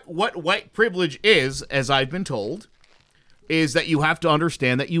what white privilege is, as I've been told, is that you have to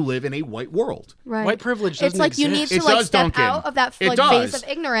understand that you live in a white world. Right. White privilege It's doesn't like you need exist. to It like does, step Duncan. out of that It like does. phase of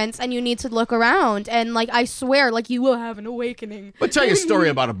ignorance, and you need to look around. And like I swear, like you will have an awakening. I'll tell you a story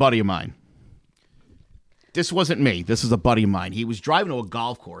about a buddy of mine. This wasn't me. This is a buddy of mine. He was driving to a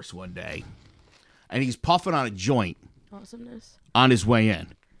golf course one day, and he's puffing on a joint Awesomeness. on his way in.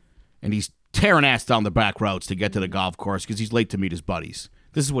 And he's tearing ass down the back roads to get to the golf course because he's late to meet his buddies.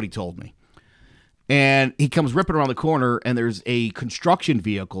 This is what he told me. And he comes ripping around the corner, and there's a construction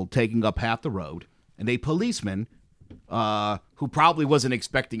vehicle taking up half the road, and a policeman, who probably wasn't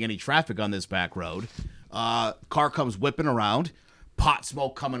expecting any traffic on this back road, car comes whipping around, pot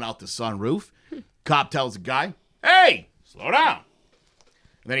smoke coming out the sunroof. Cop tells the guy, "Hey, slow down."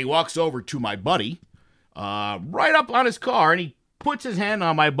 And then he walks over to my buddy, right up on his car, and he puts his hand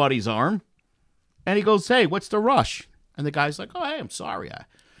on my buddy's arm, and he goes, "Hey, what's the rush?" And the guy's like, "Oh, hey, I'm sorry. I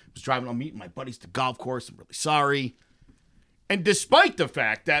was driving on meeting my buddies to golf course. I'm really sorry." And despite the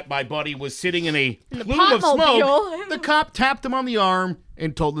fact that my buddy was sitting in a plume of smoke, Potmobile. the cop tapped him on the arm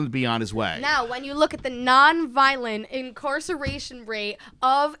and told him to be on his way. Now, when you look at the non-violent incarceration rate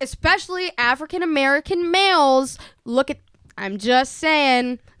of especially African American males, look at. I'm just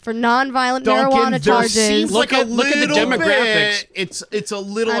saying for non-violent Duncan, marijuana there charges. seems Look like at- a look at the little demographics. bit- It's a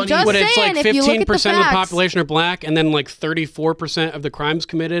little I'm uneven. just But it's saying, like if you look at the 15% of the facts. population are black, and then like 34% of the crimes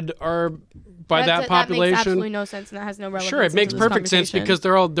committed are by that makes population. absolutely no sense, and that has no relevance. Sure, it makes to this perfect sense conversation.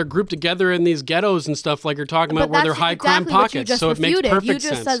 because they're grouped together in these ghettos and stuff like you're talking about, But where they're that's high crime exactly what you pockets. just So it makes refuted. perfect You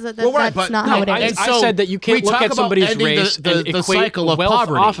just sense. said that Well, right, that's but not no, how it I, is. I said that you can't we look talk at about somebody's ending race the and equate cycle of wealth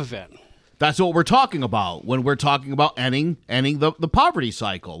poverty. off of it. That's what we're talking about when we're talking about ending the poverty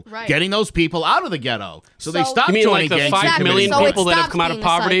cycle, Right. getting those people out of the ghetto, so they So- stop You mean joining like the gangs. 5 Exactly. million So it people that have stops come out of being a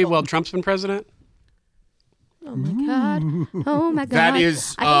poverty cycle. while Trump's been president? Oh my god! Oh my god! That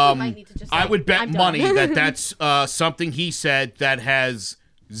is, I think we might need to just I say, would bet I'm done. money that that's something he said that has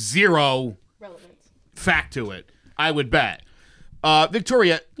zero relevance. fact to it. I would bet.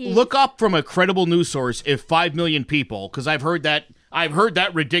 Victoria, look up from a credible news source if 5 million people, because I've heard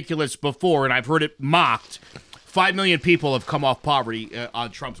that ridiculous before, and I've heard it mocked. 5 million people have come off poverty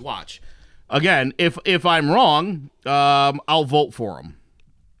on Trump's watch. Again, if I'm wrong, I'll vote for him.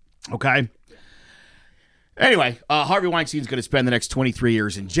 Okay? Anyway, Harvey Weinstein's going to spend the next 23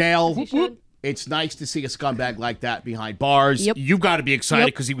 years in jail. He should. It's nice to see a scumbag like that behind bars. Yep. You've got to be excited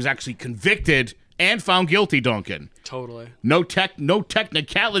because he was actually convicted and found guilty, Duncan. Totally. No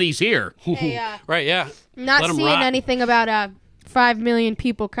technicalities here. Hey, Right, yeah. not Let 'em seeing rot. anything about 5 million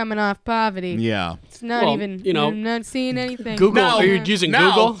people coming off poverty. Yeah. It's not Well, even, you know, I'm not seeing anything. Google. Now- Are you using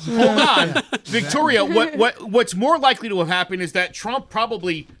Now, Google? hold on. Victoria, what's more likely to have happened is that Trump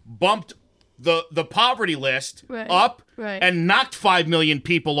probably bumped the poverty list Right. up Right. and knocked 5 million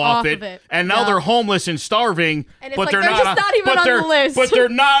people off Of it. and now Yeah. they're homeless and starving, And it's but like they're they're not just not even but on they're- the list. But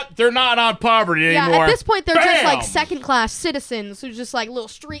they're not on poverty Yeah, anymore. at this point, they're just like Bam! second-class citizens who's just like little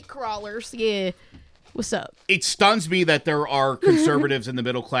street crawlers. Yeah. What's up? It stuns me that there are conservatives in the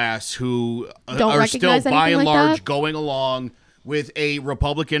middle class who Don't are still, recognize by anything and like large, that? going along with a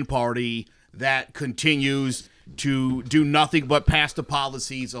Republican Party that continues to do nothing but pass the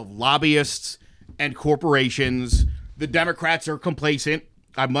policies of lobbyists and corporations. The Democrats are complacent,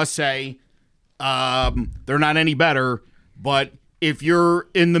 I must say. They're not any better, but if you're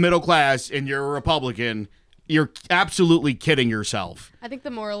in the middle class and you're a Republican, you're absolutely kidding yourself. I think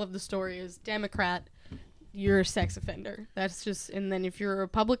the moral of the story is Democrat, you're a sex offender. That's just, and then if you're a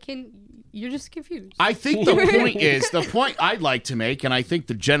Republican, you're just confused. I think the point I'd like to make, and I think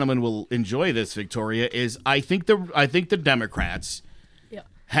the gentleman will enjoy this, Victoria, is I think the Democrats Yeah.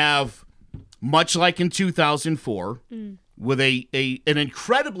 have, much like in 2004, with an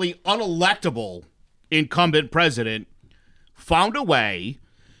incredibly unelectable incumbent president, found a way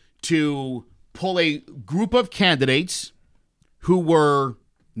to pull a group of candidates who were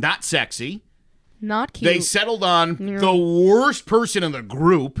not sexy. Not cute. They settled on the worst person in the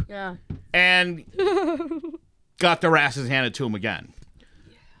group Yeah. and got their asses handed to them again.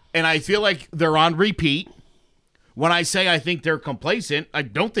 And I feel like they're on repeat. When I say I think they're complacent, I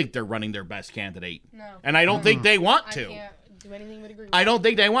don't think they're running their best candidate. No. And I don't think they want I to. can't do anything but agree. I don't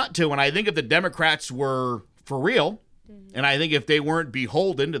think they want to. And I think if the Democrats were for real, and I think if they weren't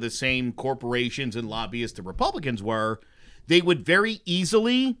beholden to the same corporations and lobbyists the Republicans were, they would very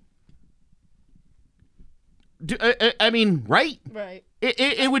easily do, I mean, right? Right.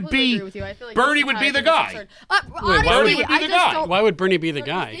 It would Completely be agree with you. I feel like Bernie this would be entire the thing is guy. absurd. why would Honestly, he be I the just guy? don't Why would Bernie be the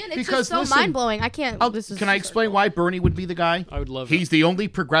guy? understand. It's Because, just so listen, mind-blowing. I can't. This is Can I explain why Bernie would be the guy? I would love He's it. the only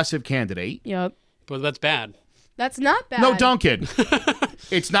progressive candidate. Yep. But that's bad. That's not bad. No, Duncan.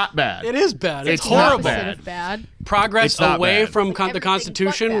 It's not bad. It is bad. It's, It's horrible. not Opposite of bad. Progress It's not away bad. from the Everything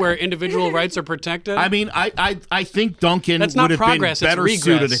Constitution but where bad. individual rights are protected. I mean, I think Duncan That's not would have progress, been it's better regress.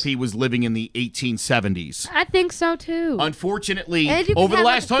 suited if he was living in the 1870s. I think so too. Unfortunately, And you can over the have,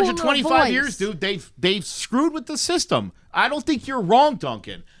 like, last a cool little 125 voice. years, dude, they've screwed with the system. I don't think you're wrong,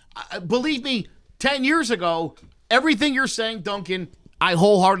 Duncan. Believe me, 10 years ago, everything you're saying, Duncan, I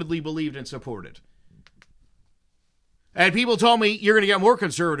wholeheartedly believed and supported. And people told me you're going to get more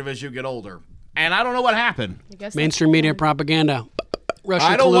conservative as you get older. And I don't know what happened. I guess Mainstream media propaganda.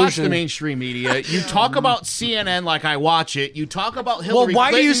 Russian I don't watch collusion. the mainstream media. You talk about CNN like I watch it. You talk about Well, Hillary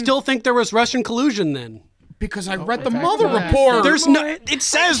why do you Clinton still think there was Russian collusion then? Because I read the back Mueller to that. report. There's no. It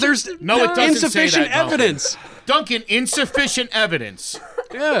says there's No, it doesn't say insufficient that, Duncan. evidence. Duncan, insufficient evidence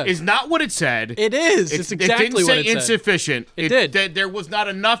Yeah, is not what it said. it is. It's exactly it didn't what say it said. insufficient. It did. That there was not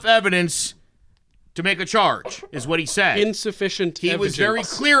enough evidence to make a charge, is what he said. Insufficient. He was very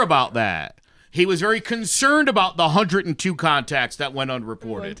clear about that. He was very concerned about the 102 contacts that went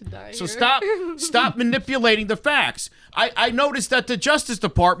unreported. to die So here. stop manipulating the facts. I noticed that the Justice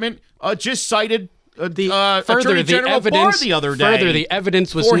Department just cited Attorney General Barr the other day. Further, the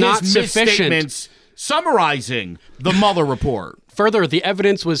evidence was for not his sufficient. misstatements summarizing the Mueller report. Further, the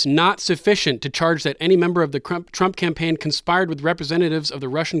evidence was not sufficient to charge that any member of the Trump campaign conspired with representatives of the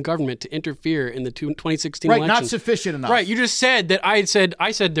Russian government to interfere in the 2016 Right, election. not sufficient enough. Right, you just said that I said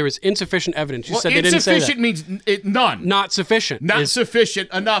there was insufficient evidence. You Well, said they didn't say insufficient that. means none. Not sufficient. Not is sufficient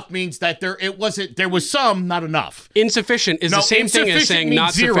enough means that there was some, not enough. insufficient is No, the same thing as insufficient saying means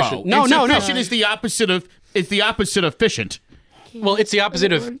not zero. sufficient. No. Insufficient is the opposite of efficient. Well, it's the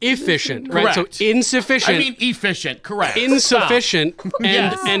opposite of efficient, right? Correct. So insufficient, I mean efficient, correct. insufficient,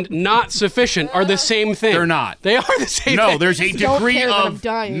 Yes. and not sufficient are the same thing. They're not. They are the same No, thing. there's a Don't degree care that I'm of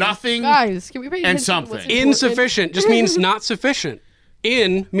dying. nothing. Guys, can we pay and attention to what's something. important? Insufficient just means not sufficient.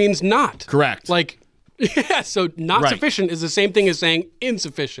 In means not. Correct. Like, yeah, so not Right. sufficient is the same thing as saying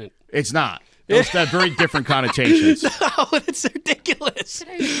insufficient. It's not. Those have very different connotations. Oh, that's ridiculous.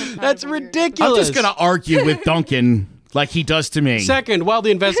 Today's been kind That's of weird. ridiculous. I'm just going to argue with Duncan like he does to me. Second, while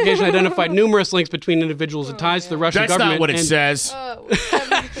the investigation identified numerous links between individuals with ties to the Russian That's government not what it and, says.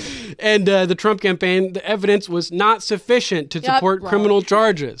 and the Trump campaign, the evidence was not sufficient to support wrong. criminal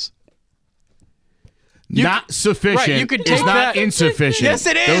charges. Not sufficient. Right, you could is take not that- insufficient. Yes,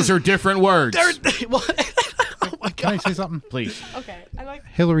 it is. Those are different words. Well, oh my Can I God. say something? Please, Okay. I like.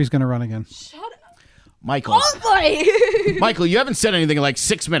 Hillary's going to run again. Shut up. Michael. Oh boy. Michael, you haven't said anything in like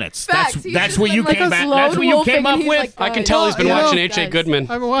 6 minutes. Facts. That's He's that's just what been you like came a back. lone That's what you wolfing, came and up he's with. like, I can guys, tell he's been you know, watching H.A. guys. Goodman.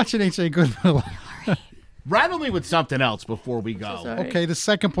 I've been watching H.A. Goodman a lot. Rattle me with something else before we go. sorry. Okay, the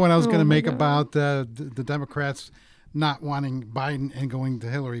second point I was going to my make God. about the Democrats not wanting Biden and going to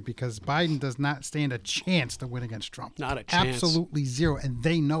Hillary because Biden does not stand a chance to win against Trump. Not a chance. Absolutely zero, and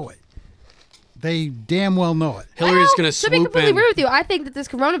they know it. They damn well know it. Hillary's going to To be swoop completely in. real with you, I think that this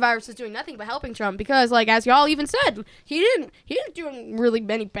coronavirus is doing nothing but helping Trump because, like, as y'all even said, he didn't do really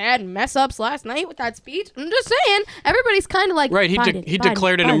many bad mess ups last night with that speech. I'm just saying, everybody's kind of like Right, he Biden,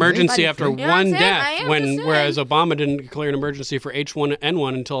 declared an Biden, emergency Biden. after You know what one I'm saying? I death, am when just whereas saying. Obama didn't declare an emergency for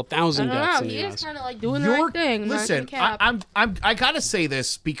H1N1 until 1,000 I don't deaths know. in the He U.S. is kind of like doing the right thing. Listen, Cap. I gotta say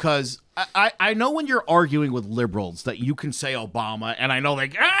this because I know when you're arguing with liberals that you can say Obama, and I know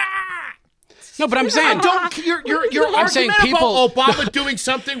like No, but I'm saying your I'm saying argument people- about Obama doing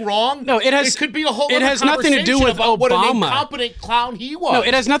something wrong. No, it has- It could be a whole. it other has nothing to do conversation with about what an Obama. incompetent clown he was. No,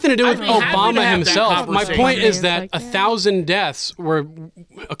 it has nothing to do with I'd be happy to Obama have that himself. My conversation. point is It's that like, 1,000 deaths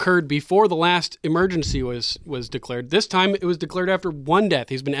occurred before the last emergency was declared. This time it was declared after one death.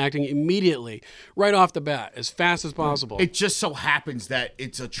 He's been acting immediately, right off the bat, as fast as possible. It just so happens that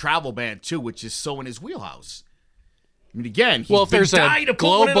it's a travel ban too, which is so in his wheelhouse. I mean, again, he's well, if been there's dying to put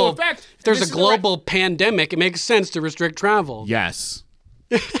one into global, effect. if there's This a is the right- global pandemic, it makes sense to restrict travel. Yes.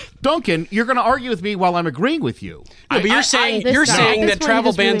 Duncan, you're going to argue with me while I'm agreeing with you. No, but you're saying This guy. This that one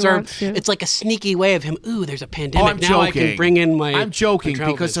travel just really bans are. wants to. It's like a sneaky way of him. Ooh, there's a Oh, pandemic. I'm now joking. I can bring in my. I'm joking my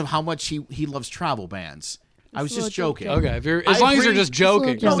travel because ban. of how much he loves travel bans. I was a just little joking. joke. Okay, if you're, I as long as you're agree. just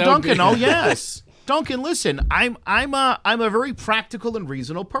joking. Just a little 'cause No, that would be- Duncan. Oh, yes, Duncan. Listen, I'm a very practical and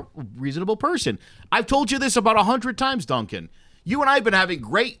reasonable person. I've told you this about 100 times, Duncan. You and I have been having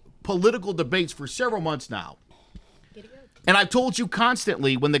great political debates for several months now, and I've told you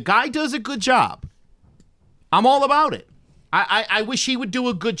constantly when the guy does a good job, I'm all about it. I wish he would do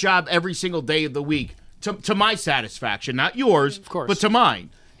a good job every single day of the week to my satisfaction, not yours, of course. but to mine.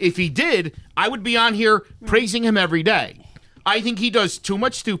 If he did, I would be on here praising him every day. I think he does too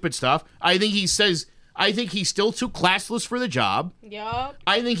much stupid stuff. I think he's still too classless for the job. Yup.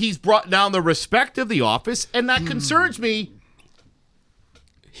 I think he's brought down the respect of the office, and that concerns me.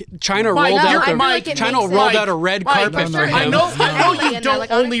 China Mike, rolled you're- out the Mike, China makes rolled sense. out a red Mike, carpet no, for no, him. I know Yeah, you like,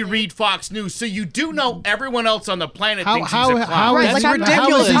 don't only honestly. read Fox News, so you do know everyone else on the planet How thinks he's a clown. how Right, is like he- I'm how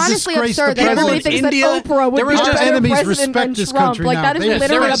ridiculous. is he honestly disgraced absurd the that everybody president? thinks India- that Oprah would there be was a just- better enemies president respect than this Trump. country Like now. that is They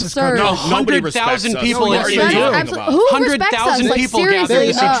literally respect this absurd. country. No, nobody 100,000 respects us. people What in are you India. talking Absolutely. about? Who 100,000 respects us? Like, people gathered seriously,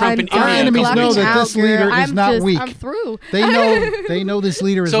 to see Trump in Our India. enemies know collecting that this leader is I'm not just- weak. I'm through. They know this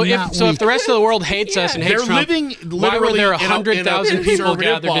leader is So not if weak. the rest of the world hates us and hates They're Trump, living why were literally there in a 100,000 people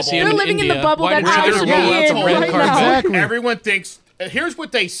conservative gathered to see him They're in living in India? the bubble Why that did China I roll live out in the red right carpet? now. Exactly. Everyone thinks. Here's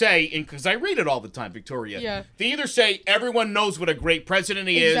what they say, because I read it all the time, Victoria. Yeah. They either say everyone knows what a great president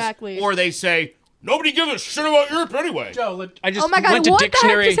he Exactly. is, or they say nobody gives a shit about Europe anyway. I just Oh my God, went to what the heck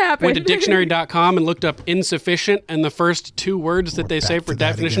dictionary, just happened? went to dictionary.com and looked up insufficient, and the first two words that they say back for to that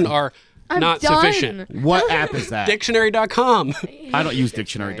definition again. are I'm not done. sufficient. What app is that? Dictionary.com. I don't use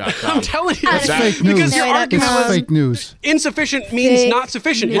dictionary.com. I'm telling you. It's That- fake news. Because your It's argument It's was fake news. insufficient means Fake not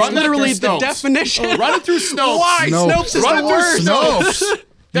sufficient. It's Run that literally through the Snopes. definition. Run it through Snopes. Why? Snopes. Snopes is Run the it through word. Snopes.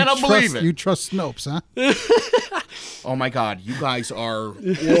 Then I'll believe it. You trust Snopes, huh? Oh my God, you guys are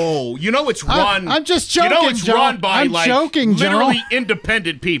whoa! You know it's run. I'm just You know joking, it's Joe. run by I'm like joking, Joe. literally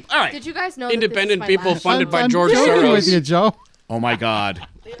independent people. All right. Did you guys know that Independent this is my people last funded one? by I'm George joking Soros. with you, Joe. Oh my God.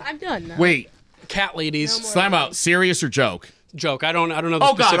 I'm done now. Wait, Cat ladies. slam out. Serious or joke? Joke. I don't know the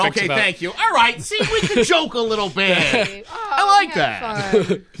Oh God. specifics Okay, about thank you. All right. See, we can joke a little bit. Oh, I like we had that.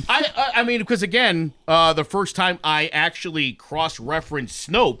 fun. I mean, because again, the first time I actually cross-referenced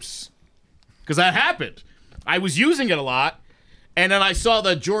Snopes, because that happened, I was using it a lot, and then I saw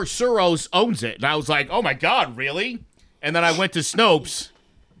that George Soros owns it, and I was like, oh my God, really? And then I went to Snopes,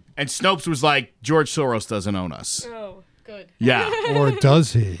 and Snopes was like, George Soros doesn't own us. Oh, good. Yeah. Or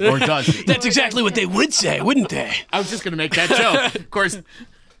does he? Or does he? That's exactly what they would say, wouldn't they? I was just going to make that joke. Of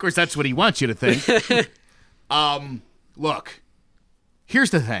course, that's what he wants you to think. Look, here's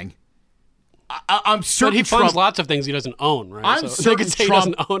the thing. I'm But certain he funds Trump lots of things he doesn't own, right? I'm so they certain could say Trump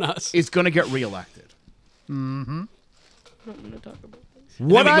he doesn't own us. is going to get reelected. I'm gonna talk about this.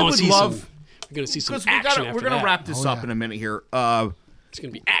 What Then we I gonna would see love, You're going to see some Because action we're after gonna that. wrap this up in a minute here. It's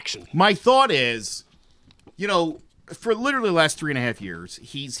going to be action. My thought is, for literally the last 3.5 years,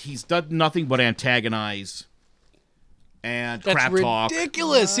 he's done nothing but antagonize and That's crap talk.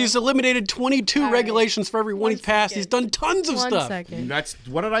 ridiculous. He's eliminated 22 right. regulations for every one he's passed. second. He's done tons of 1 stuff. second. That's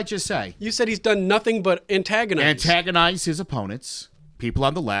what did I just say? You said he's done nothing but antagonize. Antagonize his opponents, people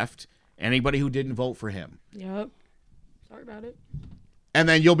on the left, anybody who didn't vote for him. Yep. Sorry about it. And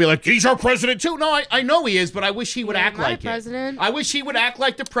then you'll be like, he's our president too. No, I know he is, but I wish he would act my like president. it. I wish he would act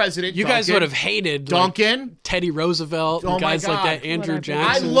like the president. You guys would have hated Duncan. Teddy Roosevelt Oh and my guys like God. that, Andrew Whatever.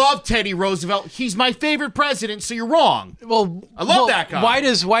 I Jackson. love Teddy Roosevelt. He's my favorite president, so you're wrong. Well, I love that guy. Why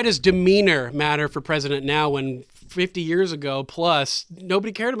does demeanor matter for president now when 50 years ago plus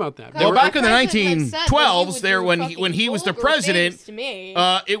nobody cared about that? Well, back in the President had said that he 1912s, would there do when fucking he was the vulgar president, things to me.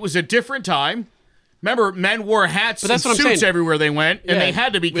 it was a different time. Remember, men wore hats But and that's what I'm suits saying. everywhere they went, and Yeah. they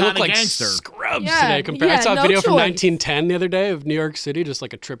had to be We kind look of like gangster. scrubs Yeah, today. Compared, I yeah, saw a no video from choice. 1910 the other day of New York City, just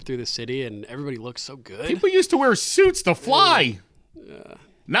like a trip through the city, and everybody looks so good. People used to wear suits to fly.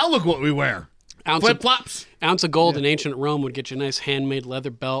 Now look what we wear. Ounce Flip of, flops. ounce of gold in ancient Rome would get you a nice handmade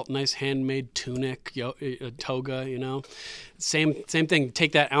leather belt, nice handmade tunic, toga. Same thing.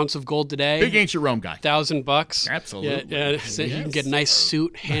 Take that ounce of gold today. Big ancient Rome guy. $1,000. Absolutely. Yeah, so you can get a nice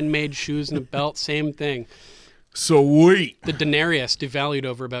suit, handmade shoes, and a belt. Same thing. Sweet. The denarius devalued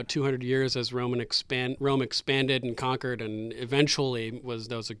over about 200 years as Rome expanded and conquered, and eventually that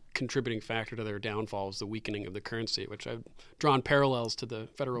was a contributing factor to their downfall, was the weakening of the currency, which I've drawn parallels to the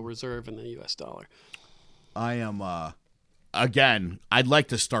Federal Reserve and the U.S. dollar. I am, again, I'd like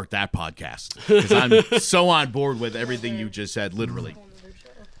to start that podcast because I'm so on board with everything you just said, literally.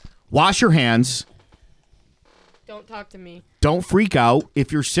 Wash your hands. Don't talk to me. Don't freak out.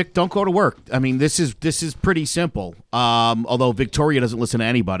 If you're sick, don't go to work. I mean, this is pretty simple. Although Victoria doesn't listen to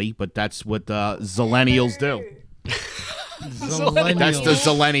anybody, but that's what Zillennials do. That's the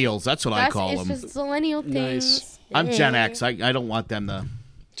Zillennials. That's what I call It's them. just millennial Nice. things. I'm Gen X. I don't want them to.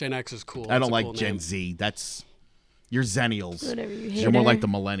 Gen X is cool. I don't That's a like cool Gen name. Z. You're Zennials. Whatever you You're more hater. like the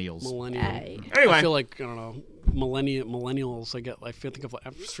millennials. Millennial. Aye. Anyway. I feel like, I don't know, millennials. Think of,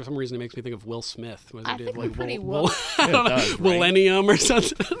 for some reason, it makes me think of Will Smith. What does I he think do? we're Like pretty Will, Yeah, it does, right? Millennium or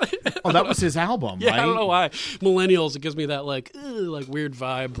something. Oh, that was his album, Yeah, right? I don't know why. Millennials, it gives me that like weird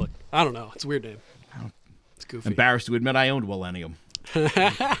vibe. Like, I don't know. It's a weird name. It's goofy. Embarrassed to admit I owned Millennium. Well,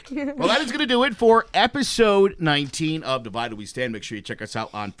 that is going to do it for episode 19 of Divided We Stand. Make sure you check us out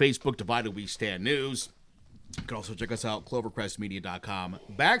on Facebook, Divided We Stand News. You can also check us out,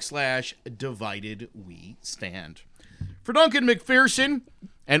 clovercrestmedia.com/Divided We Stand. For Duncan McPherson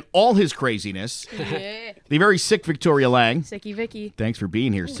and all his craziness, Yeah. the very sick Victoria Lang. Sicky Vicky. Thanks for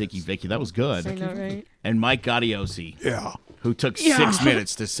being here, Sicky Vicky. That was good. I know, right? And Mike Gaudiosi. Yeah. Who took 6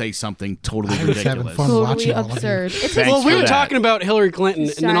 minutes to say something totally I was having ridiculous. fun. Totally watching all of you. absurd. It's Thanks Well, we for were that. talking about Hillary Clinton,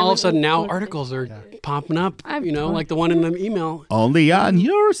 and then all of a sudden now Silent articles are popping up. I'm Like the one in the email. Only on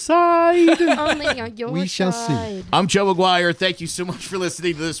your side. only on your We shall see. side. I'm Joe McGuire. Thank you so much for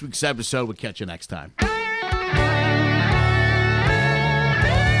listening to this week's episode. We'll catch you next time.